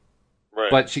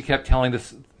 but she kept telling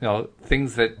us,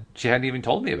 things that she hadn't even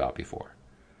told me about before.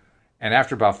 And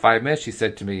after about 5 minutes, she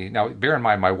said to me, now, bear in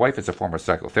mind, my wife is a former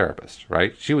psychotherapist,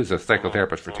 right? She was a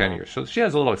psychotherapist for 10 years, so she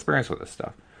has a little experience with this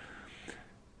stuff.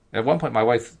 At one point, my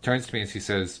wife turns to me and she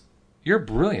says, "You're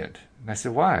brilliant." And I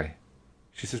said, "Why?"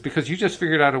 She says, "Because you just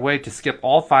figured out a way to skip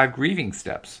all 5 grieving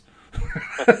steps."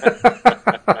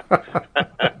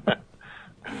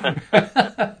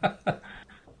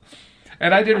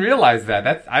 And I didn't realize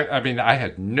that. I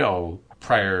had no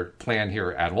prior plan here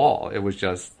at all. It was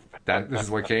just that this is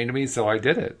what came to me, so I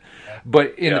did it.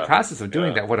 But in the process of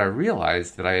doing that, what I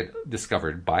realized that I had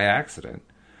discovered by accident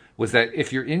was that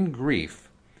if you're in grief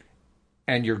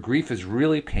and your grief is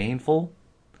really painful,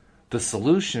 the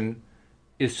solution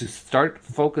is to start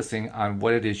focusing on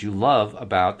what it is you love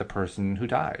about the person who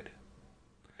died.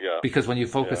 Yeah. Because when you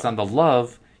focus on the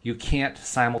love, you can't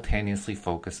simultaneously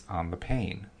focus on the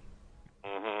pain.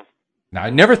 Now,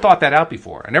 I never thought that out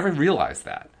before. I never realized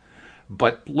that.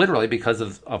 But literally, because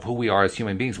of who we are as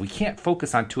human beings, we can't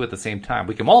focus on 2 at the same time.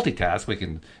 We can multitask. We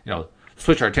can,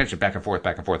 switch our attention back and forth,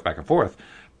 back and forth, back and forth.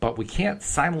 But we can't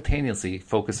simultaneously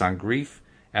focus on grief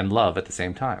and love at the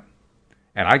same time.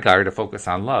 And I got her to focus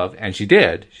on love, and she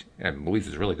did. And Louise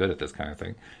is really good at this kind of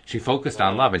thing. She focused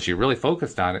on love, and she really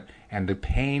focused on it, and the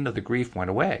pain of the grief went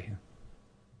away.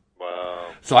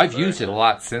 Wow. So I've used it a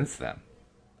lot since then.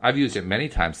 I've used it many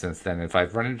times since then. If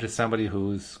I've run into somebody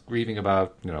who's grieving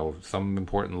about, some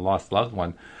important lost loved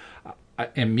one,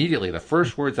 immediately the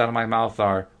first words out of my mouth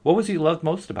are, "What was you loved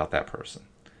most about that person?"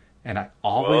 And I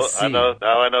always see. Now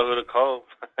I know who to call.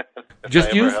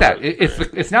 Just use that.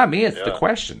 It's not me. It's the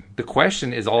question. The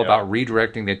question is all about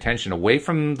redirecting the attention away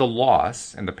from the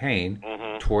loss and the pain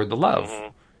toward the love.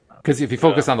 Because if you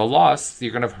focus on the loss,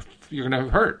 you're gonna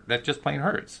hurt. That just plain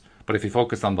hurts. But if you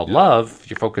focus on the love,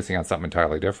 you're focusing on something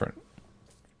entirely different.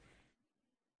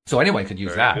 So anyone could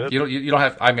use that. Good. You don't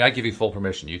have. I give you full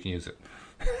permission. You can use it.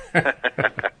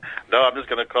 No, I'm just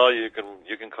going to call you.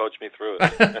 You can coach me through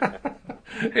it.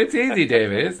 It's easy,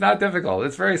 David. It's not difficult.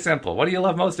 It's very simple. What do you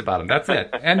love most about him? That's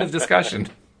it. End of discussion.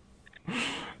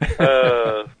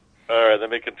 All right, let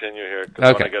me continue here because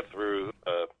I want to get through.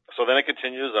 So then it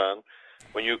continues on.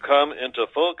 When you come into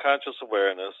full conscious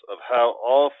awareness of how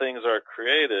all things are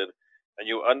created and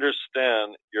you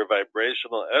understand your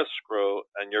vibrational escrow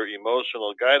and your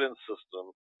emotional guidance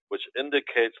system, which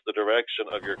indicates the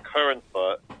direction of your current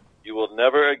thought, you will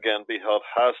never again be held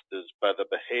hostage by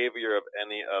the behavior of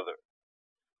any other.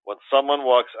 When someone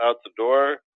walks out the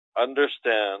door,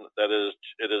 understand that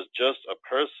it is just a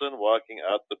person walking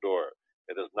out the door.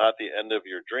 It is not the end of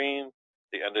your dream,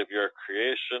 the end of your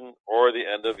creation, or the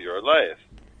end of your life.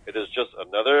 It is just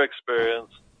another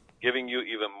experience giving you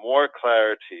even more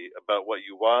clarity about what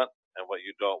you want and what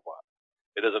you don't want.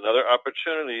 It is another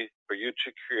opportunity for you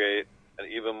to create an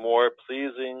even more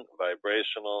pleasing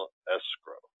vibrational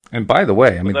escrow. And by the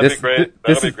way, I mean, that'd be great.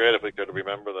 That'd be great if we could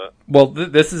remember that. Well,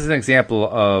 this is an example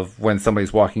of when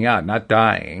somebody's walking out, not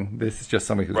dying. This is just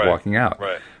somebody who's walking out.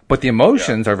 Right. But the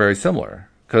emotions are very similar.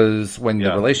 Because when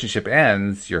the relationship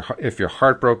ends, if you're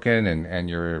heartbroken and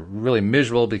you're really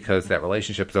miserable because that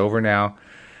relationship's over now,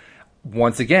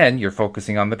 once again, you're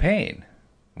focusing on the pain.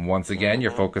 Once again,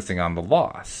 you're focusing on the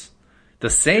loss. The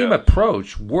same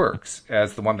approach works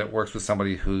as the one that works with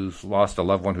somebody who's lost a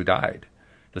loved one who died.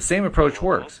 The same approach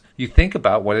works. You think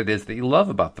about what it is that you love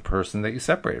about the person that you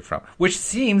separated from, which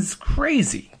seems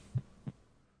crazy.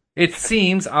 It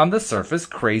seems on the surface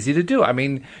crazy to do. I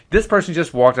mean, this person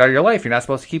just walked out of your life. You're not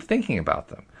supposed to keep thinking about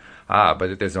them.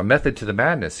 But there's a method to the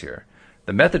madness here.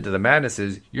 The method to the madness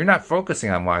is you're not focusing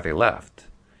on why they left.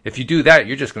 If you do that,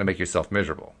 you're just going to make yourself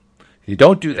miserable. You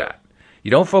don't do that.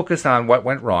 You don't focus on what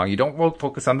went wrong. You don't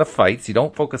focus on the fights. You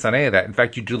don't focus on any of that. In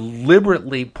fact, you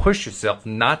deliberately push yourself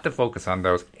not to focus on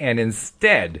those and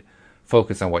instead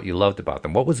focus on what you loved about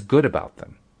them. What was good about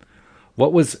them?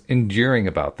 What was endearing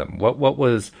about them? What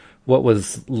was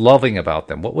loving about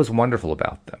them? What was wonderful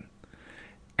about them?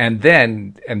 And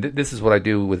then, this is what I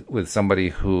do with somebody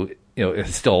who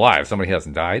is still alive, somebody who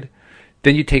hasn't died.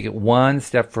 Then you take it one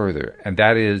step further, and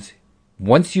that is,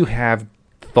 once you have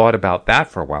thought about that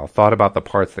for a while, thought about the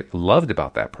parts that you loved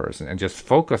about that person, and just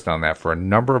focused on that for a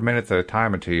number of minutes at a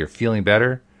time until you're feeling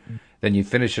better, then you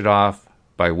finish it off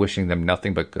by wishing them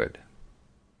nothing but good.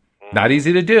 Not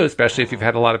easy to do, especially if you've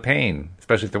had a lot of pain,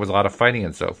 especially if there was a lot of fighting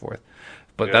and so forth.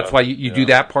 But that's why you do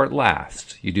that part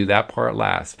last. You do that part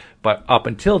last. But up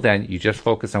until then, you just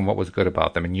focus on what was good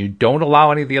about them, and you don't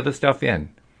allow any of the other stuff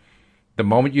in. The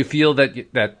moment you feel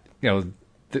that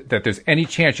there's any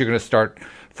chance you're going to start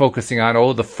focusing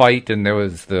on the fight and there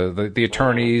was the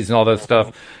attorneys and all that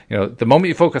stuff, the moment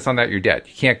you focus on that, you're dead.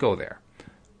 You can't go there.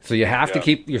 So you have to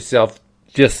keep yourself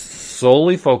just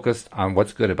solely focused on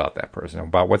what's good about that person,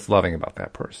 about what's loving about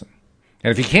that person. And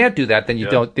if you can't do that, then you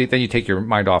don't. Then you take your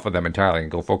mind off of them entirely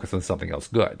and go focus on something else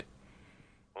good.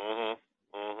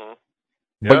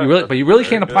 But you really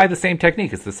can't apply the same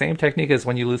technique. It's the same technique as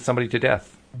when you lose somebody to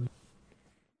death.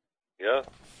 Yeah.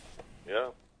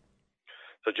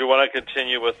 So do you want to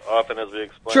continue with often as we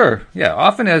explain? Sure. Yeah.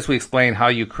 Often as we explain how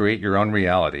you create your own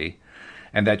reality,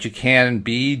 and that you can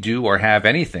be, do, or have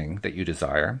anything that you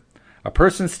desire, a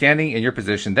person standing in your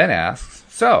position then asks,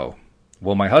 "So,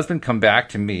 will my husband come back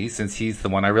to me since he's the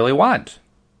one I really want?"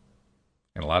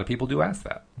 And a lot of people do ask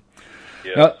that.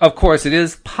 Yes. Now, of course, it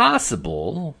is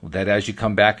possible that as you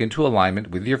come back into alignment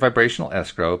with your vibrational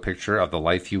escrow picture of the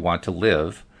life you want to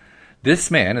live, this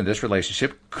man in this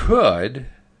relationship could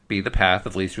be the path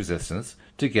of least resistance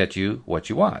to get you what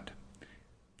you want.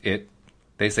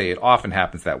 They say it often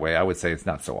happens that way. I would say it's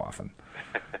not so often.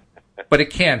 But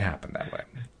it can happen that way.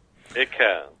 It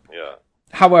can, yeah.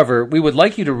 However, we would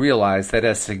like you to realize that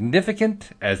as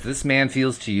significant as this man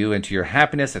feels to you and to your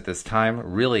happiness at this time,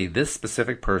 really this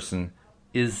specific person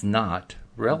is not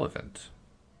relevant.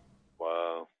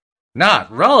 Wow.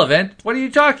 Not relevant? What are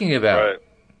you talking about? Right.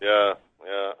 Yeah.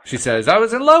 She says, I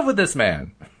was in love with this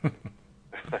man.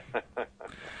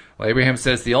 Well, Abraham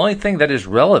says the only thing that is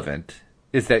relevant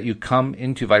is that you come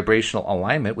into vibrational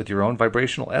alignment with your own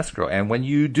vibrational escrow. And when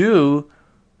you do,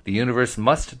 the universe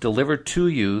must deliver to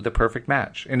you the perfect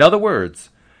match. In other words,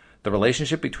 the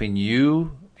relationship between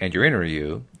you and your inner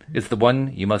you is the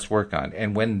one you must work on.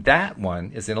 And when that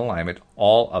one is in alignment,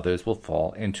 all others will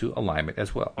fall into alignment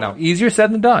as well. Now, easier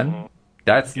said than done.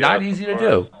 That's not easy to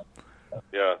do.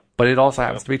 Yeah. But it also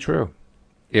happens to be true.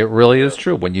 It really is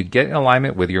true. When you get in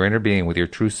alignment with your inner being, with your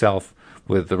true self,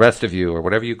 with the rest of you, or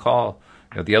whatever you call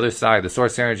the other side, the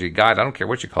source energy, God, I don't care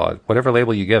what you call it, whatever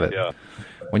label you give it. Yeah.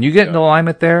 When you get in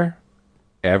alignment there,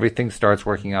 everything starts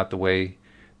working out the way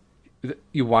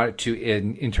you want it to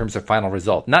in terms of final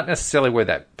result, not necessarily where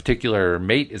that particular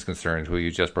mate is concerned, who you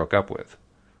just broke up with,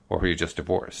 or who you just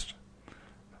divorced.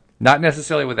 Not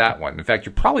necessarily with that one. In fact,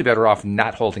 you're probably better off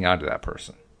not holding on to that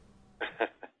person.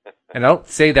 And I don't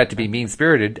say that to be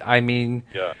mean-spirited. I mean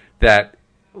that,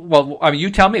 well, I mean,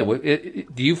 you tell me.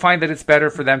 Do you find that it's better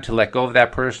for them to let go of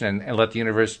that person and let the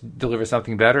universe deliver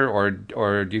something better, or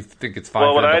do you think it's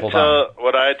fine for them to hold on?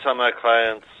 What I tell my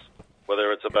clients,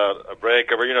 whether it's about a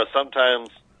breakup or, sometimes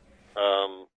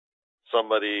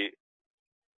somebody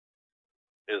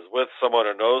is with someone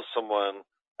or knows someone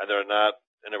and they're not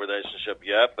in a relationship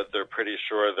yet, but they're pretty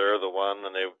sure they're the one,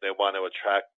 and they want to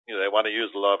attract, they want to use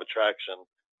the law of attraction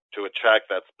to attract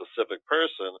that specific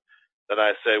person. Then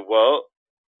I say, well,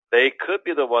 they could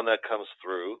be the one that comes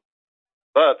through,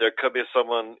 but there could be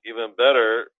someone even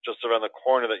better just around the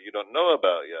corner that you don't know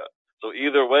about yet. So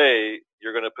either way,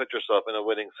 you're going to put yourself in a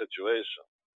winning situation.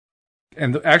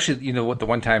 And actually, what the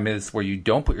one time is where you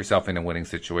don't put yourself in a winning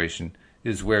situation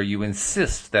is where you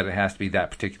insist that it has to be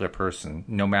that particular person,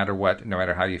 no matter what, no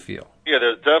matter how you feel. Yeah,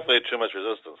 there's definitely too much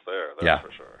resistance there. That's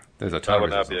for sure. There's a ton of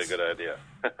resistance. That would not be a good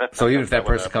idea. So even if that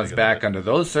person comes back under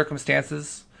those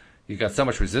circumstances, you've got so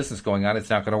much resistance going on, it's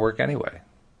not going to work anyway.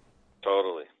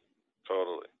 Totally.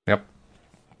 Yep.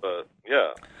 But,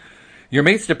 yeah. Your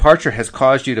mate's departure has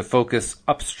caused you to focus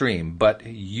upstream, but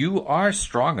you are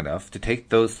strong enough to take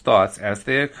those thoughts as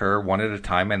they occur one at a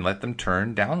time and let them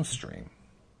turn downstream.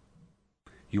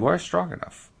 You are strong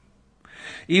enough.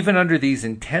 Even under these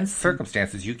intense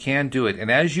circumstances, you can do it,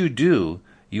 and as you do,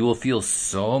 you will feel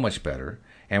so much better,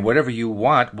 and whatever you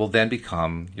want will then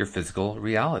become your physical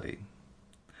reality.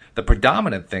 The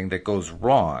predominant thing that goes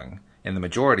wrong in the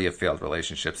majority of failed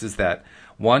relationships is that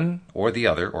one or the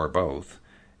other, or both,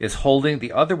 is holding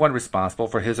the other one responsible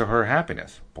for his or her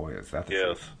happiness. Boy, is that the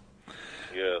truth.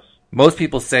 Yes. Most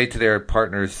people say to their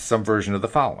partners some version of the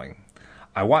following: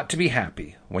 I want to be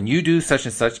happy. When you do such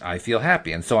and such, I feel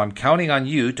happy, and so I'm counting on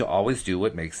you to always do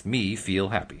what makes me feel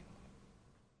happy.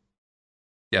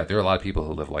 Yeah, there are a lot of people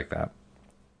who live like that.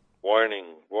 Warning.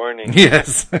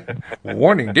 Yes.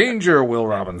 Warning, danger, Will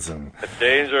Robinson.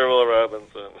 Danger, Will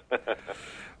Robinson.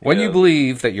 When you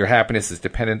believe that your happiness is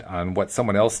dependent on what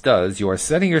someone else does, you are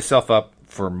setting yourself up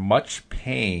for much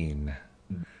pain,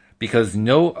 because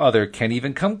no other can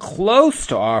even come close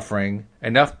to offering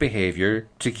enough behavior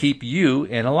to keep you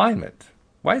in alignment.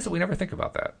 Why is it we never think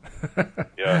about that?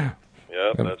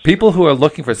 Yeah, that's people who are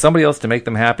looking for somebody else to make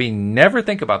them happy never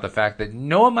think about the fact that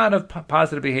no amount of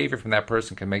positive behavior from that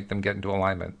person can make them get into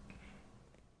alignment.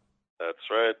 That's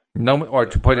right. No, or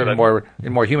to put it in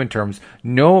more human terms,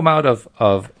 no amount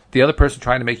of the other person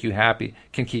trying to make you happy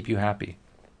can keep you happy.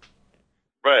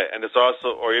 Right, and it's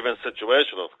also, or even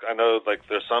situational. I know,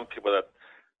 there's some people that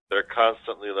they're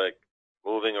constantly,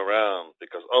 moving around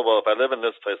because, if I live in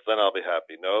this place, then I'll be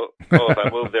happy. No. If I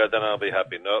move there, then I'll be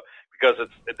happy. No. Because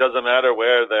it doesn't matter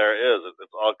where there is.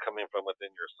 It's all coming from within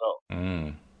yourself.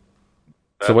 Mm.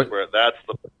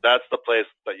 That's the place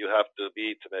that you have to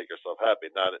be to make yourself happy,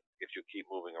 not if you keep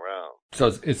moving around.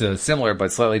 So it's a similar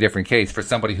but slightly different case for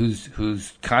somebody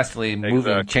who's constantly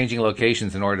moving, changing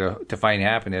locations in order to find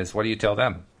happiness. What do you tell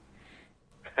them?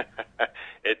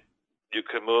 You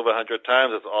can move 100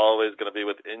 times. It's always going to be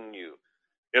within you.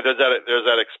 There's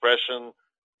that expression.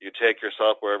 You take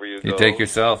yourself wherever you go. You take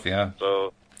yourself, yeah.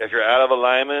 So if you're out of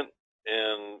alignment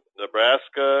in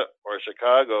Nebraska or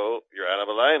Chicago, you're out of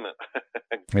alignment.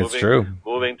 It's true.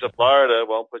 Moving to Florida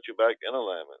won't put you back in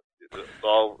alignment.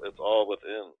 It's all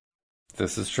within.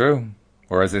 This is true.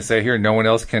 Or as they say here, no one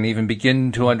else can even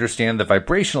begin to understand the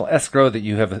vibrational escrow that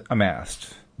you have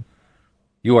amassed.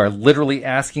 You are literally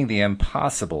asking the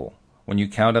impossible when you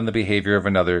count on the behavior of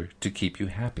another to keep you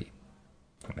happy.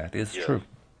 And that is true.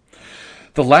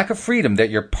 The lack of freedom that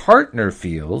your partner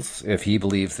feels, if he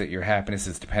believes that your happiness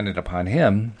is dependent upon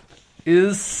him,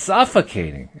 is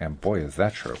suffocating. And boy, is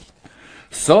that true.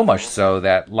 So much so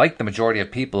that, like the majority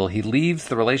of people, he leaves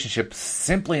the relationship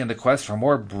simply in the quest for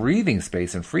more breathing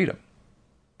space and freedom.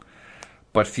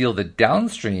 But feel the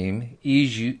downstream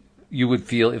ease you would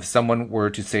feel if someone were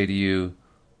to say to you,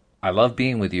 I love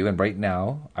being with you, and right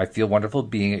now I feel wonderful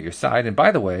being at your side. And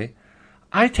by the way,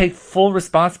 I take full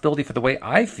responsibility for the way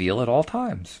I feel at all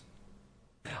times.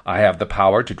 I have the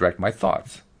power to direct my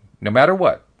thoughts, no matter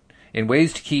what, in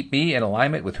ways to keep me in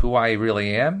alignment with who I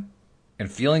really am and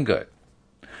feeling good.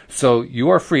 So you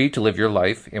are free to live your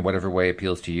life in whatever way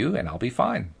appeals to you, and I'll be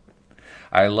fine.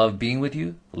 I love being with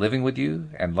you, living with you,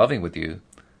 and loving with you,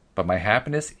 but my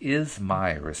happiness is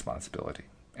my responsibility.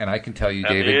 And I can tell you,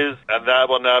 David... And that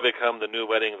will now become the new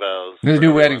wedding vows. The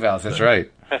new wedding vows, that's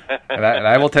right. and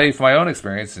I will tell you from my own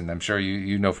experience, and I'm sure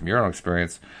you know from your own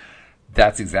experience,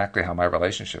 That's exactly how my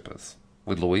relationship is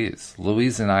with Louise.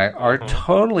 Louise and I are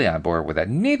totally on board with that.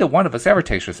 Neither one of us ever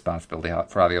takes responsibility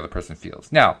for how the other person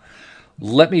feels. Now,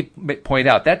 let me point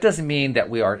out, that doesn't mean that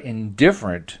we are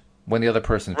indifferent when the other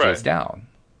person feels down.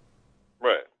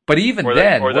 Right. But even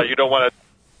then... Or that you don't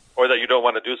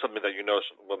want to do something that you know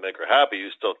will make her happy. You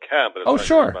still can, but it's not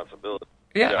your responsibility.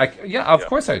 Yeah, of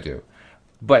course I do.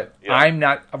 But I'm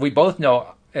not... We both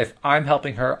know if I'm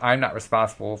helping her, I'm not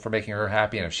responsible for making her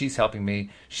happy. And if she's helping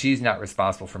me, she's not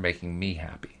responsible for making me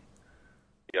happy.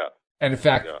 Yeah. And in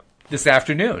fact, this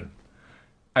afternoon,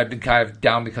 I've been kind of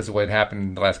down because of what had happened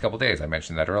in the last couple of days. I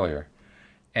mentioned that earlier.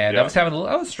 And I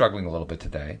was struggling a little bit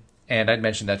today. And I'd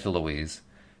mentioned that to Louise.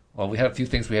 Well, we had a few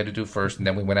things we had to do first, and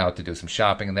then we went out to do some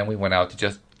shopping, and then we went out to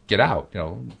just get out,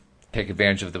 take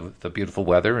advantage of the beautiful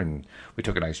weather, and we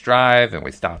took a nice drive, and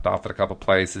we stopped off at a couple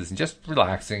places, and just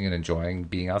relaxing and enjoying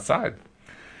being outside.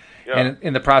 Yeah. And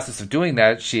in the process of doing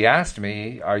that, she asked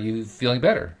me, are you feeling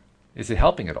better? Is it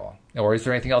helping at all? Or is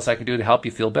there anything else I can do to help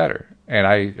you feel better? And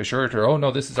I assured her, oh,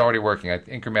 no, this is already working.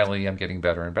 Incrementally, I'm getting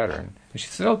better and better. And she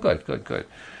said, oh, good.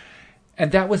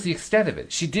 And that was the extent of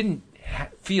it. She didn't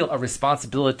feel a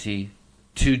responsibility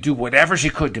to do whatever she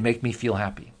could to make me feel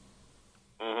happy.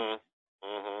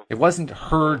 It wasn't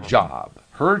her job.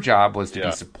 Her job was to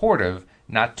be supportive,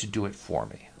 not to do it for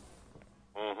me.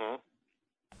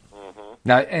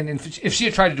 Now, and if she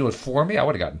had tried to do it for me, I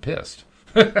would have gotten pissed.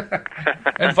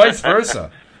 And vice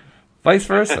versa.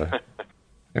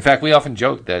 In fact, we often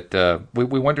joke that we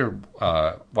wonder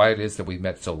why it is that we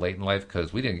met so late in life,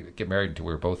 because we didn't get married until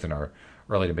we were both in our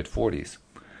early to mid-40s.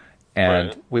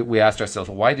 And we asked ourselves,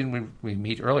 well, why didn't we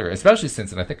meet earlier? Especially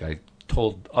since, and I think I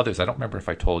told others, I don't remember if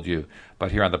I told you,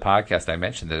 but here on the podcast I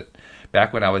mentioned that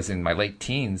back when I was in my late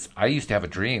teens, I used to have a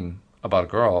dream about a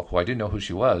girl who I didn't know who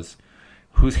she was,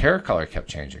 whose hair color kept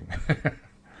changing.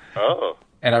 Oh.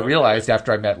 And I realized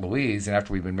after I met Louise and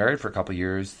after we'd been married for a couple of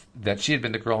years that she had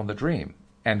been the girl in the dream,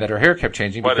 and that her hair kept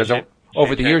changing because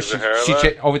over the years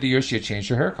she had changed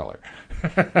her hair color.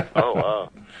 Oh, wow.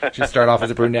 She started off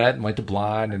as a brunette and went to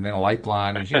blonde and then a light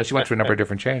blonde, and she went through a number of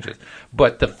different changes.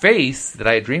 But the face that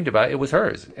I had dreamed about, it was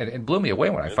hers, and it blew me away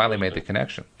when I finally made the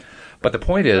connection. But the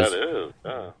point is,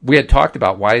 we had talked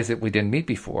about why is it we didn't meet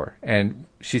before, and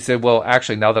she said, well,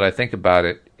 actually, now that I think about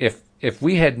it, if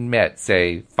we had met,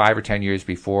 say, 5 or 10 years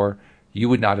before, you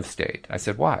would not have stayed. I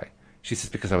said, why? She says,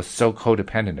 because I was so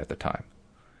codependent at the time.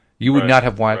 You would not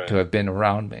have wanted to have been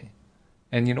around me.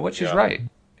 And you know what? She's right.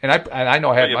 And I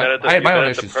know I had my own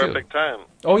issues too.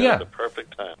 Oh, yeah. The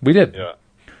perfect time. We did. Yeah.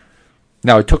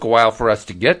 Now, it took a while for us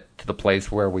to get to the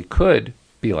place where we could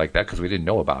be like that because we didn't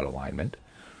know about alignment.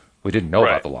 We didn't know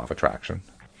about the law of attraction.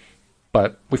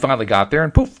 But we finally got there,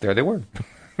 and poof, there they were.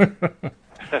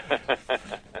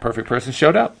 Perfect person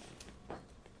showed up.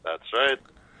 That's right.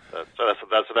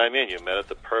 That's what I mean. You met at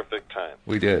the perfect time.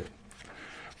 We did.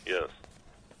 Yes.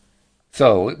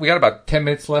 So we got about 10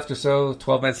 minutes left or so,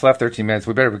 12 minutes left, 13 minutes.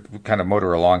 We better kind of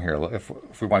motor along here if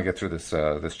we want to get through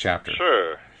this chapter.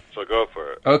 Sure. So go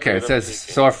for it. Okay, it says,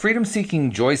 so a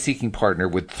freedom-seeking, joy-seeking partner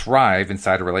would thrive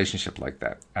inside a relationship like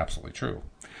that. Absolutely true.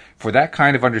 For that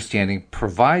kind of understanding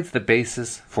provides the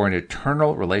basis for an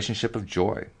eternal relationship of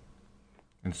joy.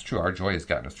 And it's true, our joy has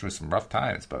gotten us through some rough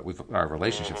times, but our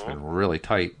relationship's been really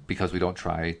tight because we don't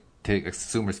try to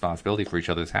assume responsibility for each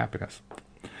other's happiness.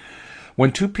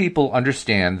 When two people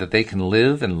understand that they can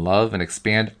live and love and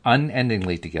expand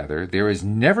unendingly together, there is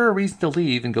never a reason to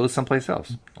leave and go someplace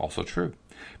else. Also true.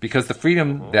 Because the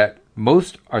freedom that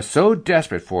most are so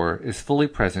desperate for is fully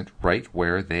present right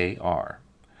where they are.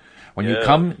 When you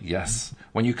come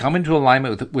into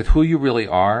alignment with who you really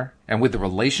are and with the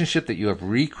relationship that you have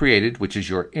recreated, which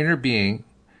your inner being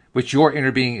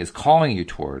is calling you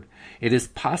toward, it is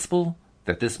possible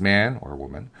that this man or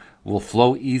woman will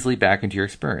flow easily back into your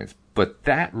experience. But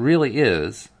that really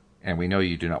is, and we know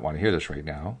you do not want to hear this right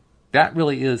now, that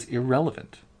really is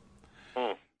irrelevant.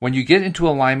 When you get into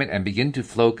alignment and begin to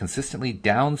flow consistently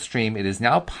downstream, it is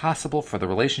now possible for the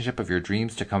relationship of your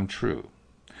dreams to come true.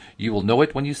 You will know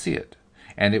it when you see it,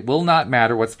 and it will not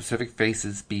matter what specific face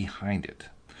is behind it,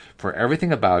 for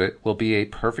everything about it will be a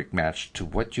perfect match to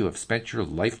what you have spent your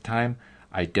lifetime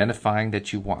identifying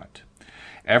that you want.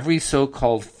 Every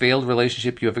so-called failed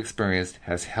relationship you have experienced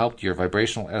has helped your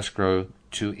vibrational escrow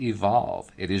to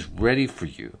evolve. It is ready for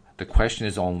you. The question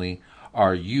is only,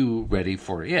 are you ready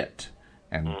for it?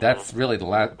 And that's really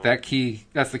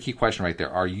that's the key question right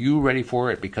there. Are you ready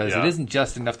for it? Because it isn't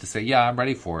just enough to say, yeah, I'm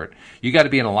ready for it. You got to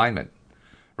be in alignment.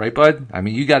 Right, bud? I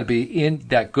mean, you got to be in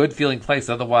that good feeling place.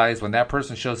 Otherwise, when that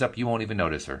person shows up, you won't even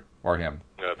notice her or him.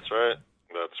 That's right.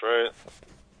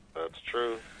 That's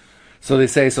true. So they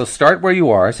say, so start where you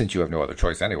are, since you have no other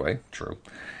choice anyway. True.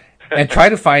 And try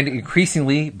to find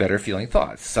increasingly better feeling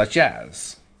thoughts, such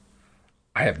as,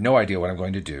 I have no idea what I'm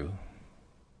going to do.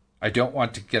 I don't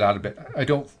want to get out of bed. I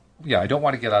don't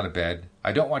want to get out of bed.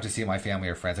 I don't want to see my family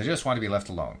or friends. I just want to be left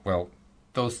alone. Well,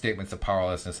 those statements of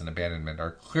powerlessness and abandonment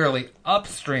are clearly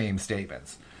upstream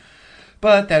statements.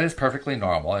 But that is perfectly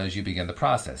normal as you begin the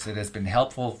process. It has been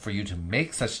helpful for you to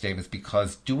make such statements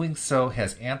because doing so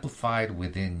has amplified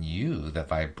within you the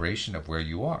vibration of where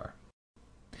you are.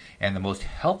 And the most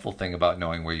helpful thing about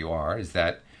knowing where you are is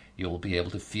that you will be able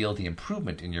to feel the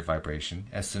improvement in your vibration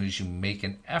as soon as you make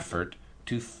an effort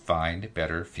to find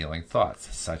better feeling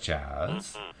thoughts, such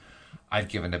as, I've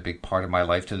given a big part of my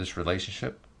life to this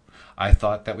relationship. I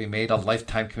thought that we made a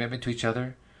lifetime commitment to each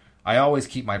other. I always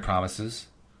keep my promises.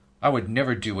 I would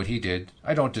never do what he did.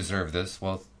 I don't deserve this.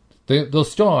 Well,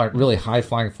 those still aren't really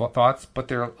high-flying thoughts, but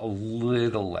they're a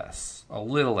little less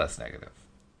negative.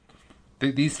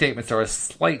 These statements are a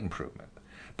slight improvement.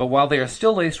 But while they are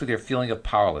still laced with your feeling of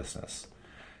powerlessness,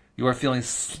 you are feeling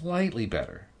slightly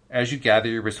better as you gather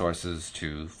your resources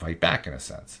to fight back, in a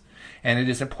sense. And it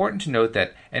is important to note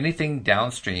that anything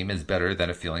downstream is better than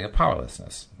a feeling of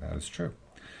powerlessness. That is true.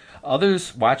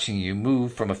 Others watching you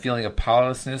move from a feeling of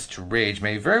powerlessness to rage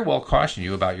may very well caution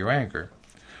you about your anger,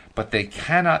 but they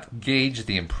cannot gauge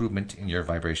the improvement in your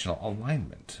vibrational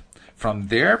alignment. From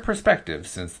their perspective,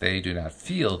 since they do not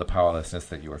feel the powerlessness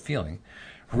that you are feeling,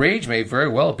 rage may very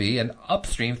well be an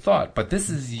upstream thought, but this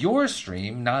is your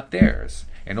stream, not theirs,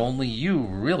 and only you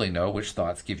really know which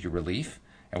thoughts give you relief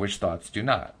and which thoughts do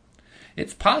not.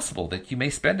 It's possible that you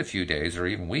may spend a few days or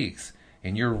even weeks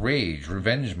in your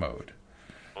revenge mode.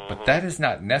 But that is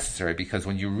not necessary because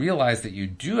when you realize that you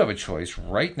do have a choice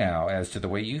right now as to the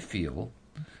way you feel,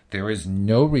 there is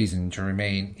no reason to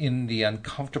remain in the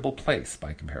uncomfortable place,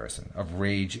 by comparison, of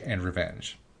rage and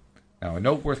revenge. Now, a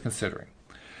note worth considering.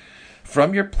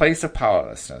 From your place of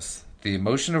powerlessness, the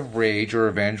emotion of rage or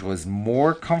revenge was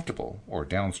more comfortable, or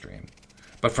downstream.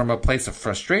 But from a place of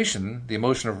frustration, the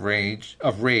emotion of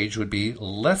rage would be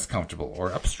less comfortable,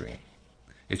 or upstream.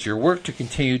 It's your work to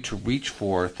continue to reach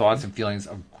for thoughts and feelings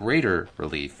of greater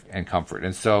relief and comfort.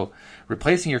 And so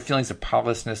replacing your feelings of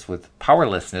powerlessness with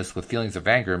feelings of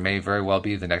anger may very well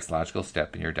be the next logical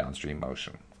step in your downstream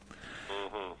motion.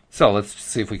 So let's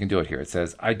see if we can do it here. It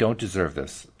says, I don't deserve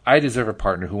this. I deserve a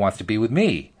partner who wants to be with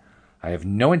me. I have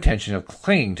no intention of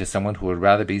clinging to someone who would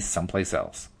rather be someplace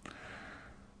else.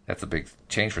 That's a big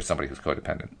change for somebody who's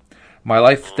codependent. My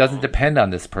life doesn't depend on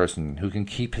this person who can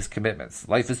keep his commitments.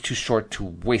 Life is too short to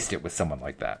waste it with someone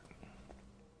like that.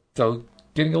 So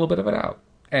getting a little bit of it out.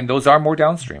 And those are more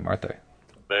downstream, aren't they?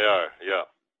 They are, yeah.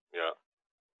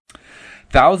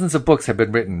 Thousands of books have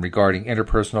been written regarding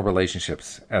interpersonal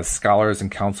relationships as scholars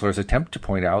and counselors attempt to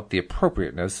point out the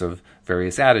appropriateness of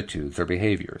various attitudes or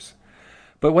behaviors.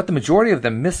 But what the majority of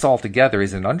them miss altogether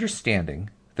is an understanding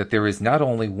that there is not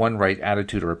only one right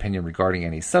attitude or opinion regarding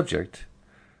any subject,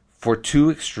 for two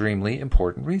extremely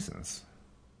important reasons.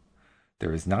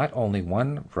 There is not only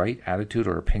one right attitude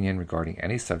or opinion regarding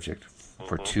any subject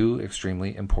for two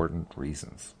extremely important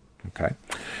reasons. Okay?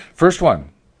 First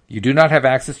one, you do not have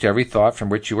access to every thought from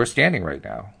which you are standing right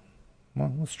now.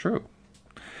 Well, that's true.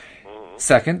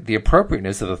 Second, the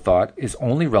appropriateness of the thought is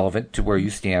only relevant to where you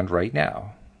stand right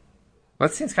now. Well,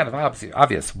 that seems kind of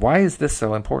obvious. Why is this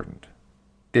so important?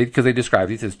 Because they describe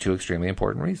these as two extremely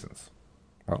important reasons.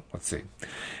 Well, let's see.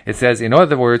 It says, in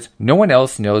other words, no one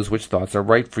else knows which thoughts are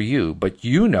right for you, but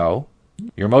you know,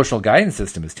 your emotional guidance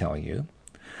system is telling you.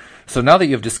 So now that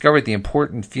you have discovered the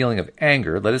important feeling of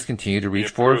anger, let us continue to reach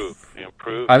for... the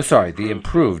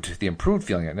improved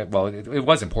feeling. Well, it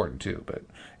was important too, but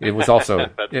it was also...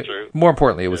 More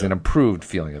importantly, it was an improved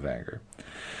feeling of anger.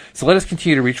 So let us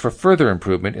continue to reach for further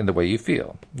improvement in the way you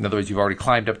feel. In other words, you've already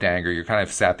climbed up to anger. You're kind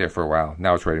of sat there for a while.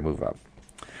 Now it's ready to move up.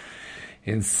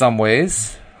 In some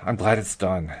ways, I'm glad it's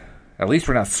done. At least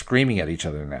we're not screaming at each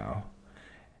other now.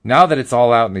 Now that it's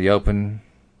all out in the open,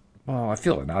 well, I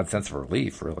feel an odd sense of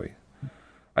relief, really.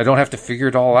 I don't have to figure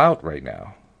it all out right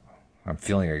now. I'm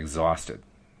feeling exhausted.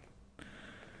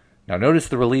 Now notice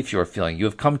the relief you are feeling. You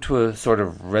have come to a sort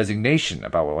of resignation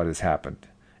about what has happened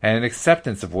and an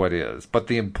acceptance of what is. But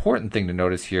the important thing to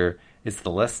notice here is the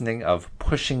lessening of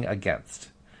pushing against.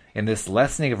 In this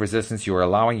lessening of resistance, you are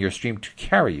allowing your stream to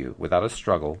carry you without a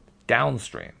struggle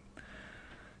downstream.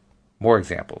 More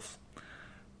examples.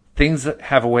 Things that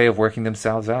have a way of working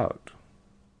themselves out.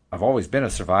 I've always been a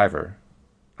survivor.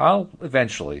 I'll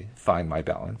eventually find my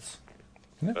balance.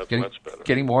 That's much better.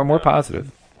 Getting more and more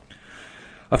positive.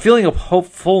 A feeling of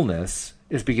hopefulness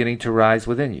is beginning to rise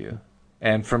within you.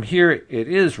 And from here, it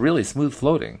is really smooth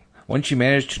floating. once you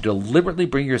manage to deliberately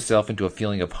bring yourself into a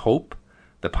feeling of hope,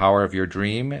 the power of your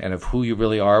dream and of who you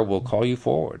really are will call you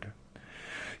forward.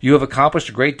 You have accomplished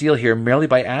a great deal here merely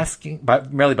by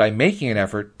making an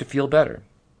effort to feel better.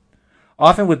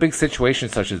 Often with big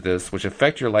situations such as this, which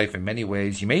affect your life in many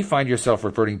ways, you may find yourself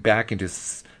reverting back into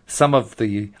some of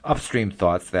the upstream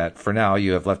thoughts that, for now,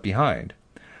 you have left behind.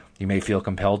 You may feel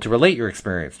compelled to relate your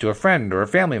experience to a friend or a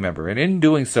family member, and in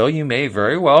doing so, you may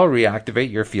very well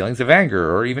reactivate your feelings of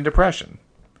anger or even depression.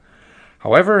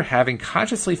 However, having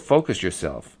consciously focused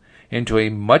yourself into a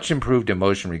much improved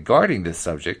emotion regarding this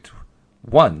subject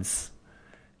once,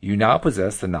 you now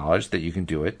possess the knowledge that you can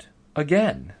do it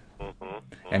again.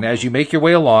 And as you make your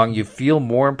way along, you feel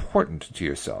more important to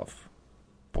yourself.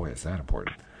 Boy, is that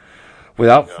important.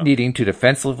 Without needing to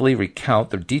defensively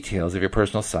recount the details of your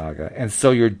personal saga, and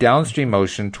so your downstream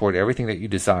motion toward everything that you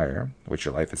desire, which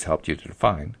your life has helped you to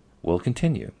define, will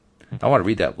continue. I want to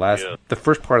read the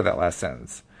first part of that last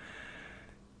sentence.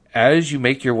 As you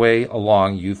make your way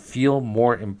along, you feel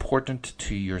more important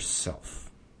to yourself.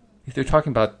 They're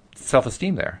talking about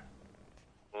self-esteem there.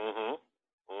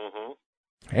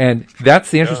 And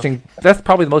that's the interesting. That's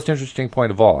probably the most interesting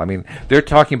point of all. I mean, they're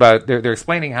talking about they're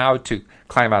explaining how to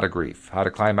climb out of grief, how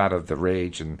to climb out of the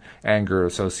rage and anger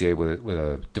associated with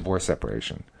a divorce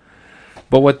separation.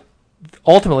 But what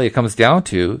ultimately it comes down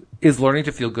to is learning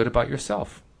to feel good about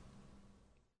yourself,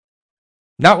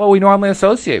 not what we normally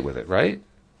associate with it, right?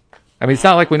 I mean, it's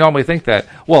not like we normally think that.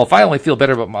 Well, if I only feel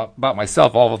better about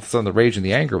myself, all of a sudden the rage and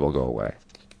the anger will go away,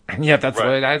 and yet that's what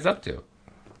it adds up to.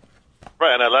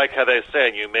 Right, and I like how they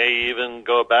say you may even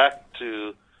go back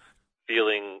to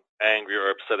feeling angry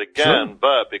or upset again,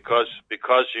 but because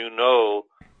you know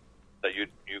that you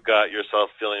got yourself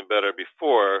feeling better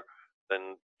before,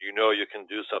 then you know you can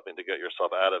do something to get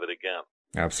yourself out of it again.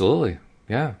 Absolutely,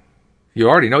 yeah. You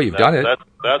already know you've done it.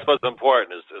 That's what's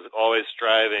important is always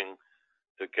striving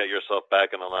to get yourself back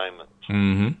in alignment.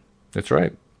 Mm-hmm. That's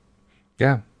right.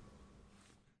 Yeah.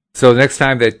 So the next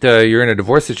time that you're in a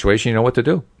divorce situation, you know what to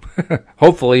do.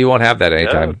 Hopefully you won't have that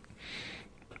anytime.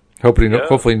 Yeah.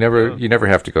 Hopefully you never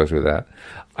have to go through that.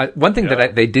 One thing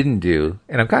that they didn't do,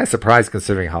 and I'm kind of surprised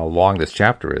considering how long this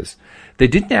chapter is, they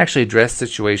didn't actually address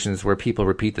situations where people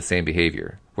repeat the same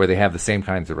behavior, where they have the same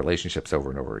kinds of relationships over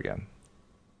and over again.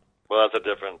 Well, that's a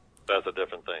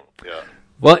different thing. Yeah.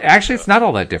 Well, actually, it's not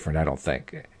all that different, I don't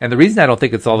think. And the reason I don't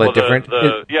think it's all that different...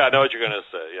 I know what you're going to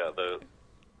say. Yeah, the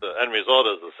end result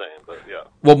is the same, but yeah.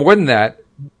 Well, more than that,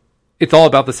 it's all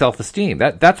about the self-esteem.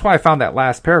 That's why I found that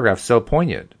last paragraph so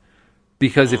poignant.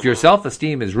 Because if your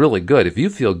self-esteem is really good, if you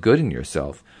feel good in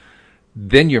yourself,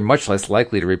 then you're much less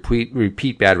likely to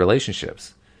repeat bad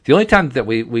relationships. The only time that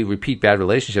we repeat bad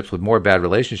relationships with more bad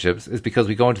relationships is because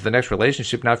we go into the next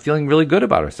relationship not feeling really good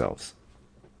about ourselves.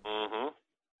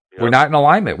 Yep. We're not in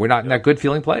alignment. We're not in that good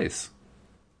feeling place.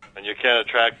 And you can't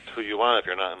attract who you want if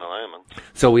you're not in alignment.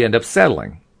 So we end up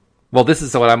settling. Well, this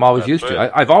is what I'm always used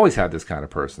to. I've always had this kind of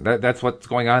person. That's what's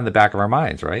going on in the back of our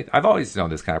minds, right? I've always known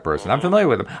this kind of person. I'm familiar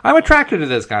with them. I'm attracted to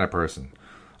this kind of person.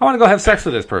 I want to go have sex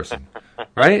with this person,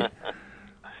 right?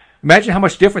 Imagine how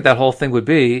much different that whole thing would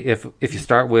be if you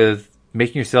start with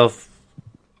making yourself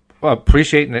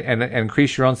appreciate and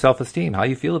increase your own self-esteem, how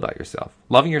you feel about yourself,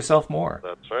 loving yourself more.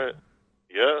 That's right.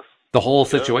 Yes. The whole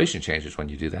situation changes when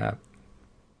you do that.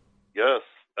 Yes.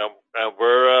 And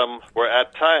we're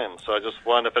at time, so I just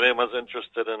want, if anyone's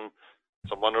interested in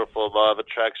some wonderful law of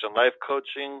attraction life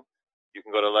coaching, you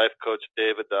can go to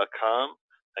lifecoachdavid.com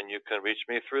and you can reach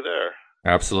me through there.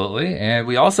 Absolutely. And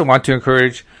we also want to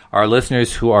encourage our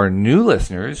listeners who are new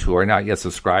listeners, who are not yet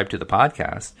subscribed to the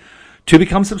podcast, to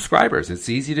become subscribers. It's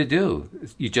easy to do.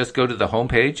 You just go to the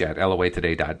homepage at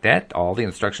loatoday.net. All the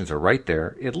instructions are right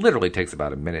there. It literally takes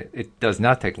about a minute. It does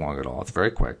not take long at all. It's very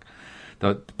quick.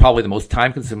 Probably the most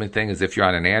time-consuming thing is if you're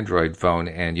on an Android phone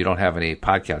and you don't have any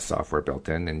podcast software built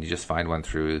in, and you just find one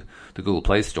through the Google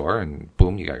Play Store, and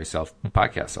boom, you got yourself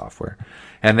podcast software.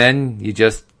 And then you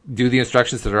just do the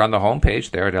instructions that are on the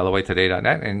homepage there at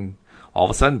loatoday.net, and all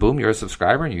of a sudden, boom, you're a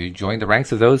subscriber, and you join the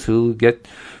ranks of those who get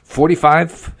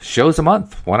 45 shows a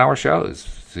month, 1-hour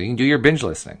shows. So you can do your binge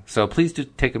listening. So please do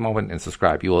take a moment and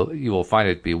subscribe. You will find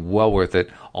it to be well worth it.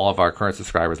 All of our current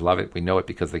subscribers love it. We know it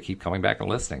because they keep coming back and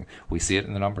listening. We see it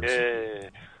in the numbers.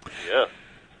 Yeah.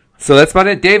 So that's about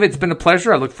it. David, it's been a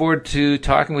pleasure. I look forward to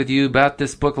talking with you about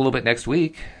this book a little bit next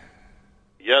week.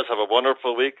 Yes, have a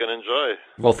wonderful week and enjoy.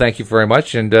 Well, thank you very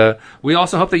much. And we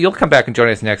also hope that you'll come back and join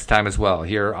us next time as well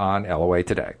here on LOA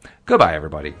Today. Goodbye,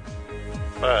 everybody.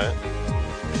 Bye.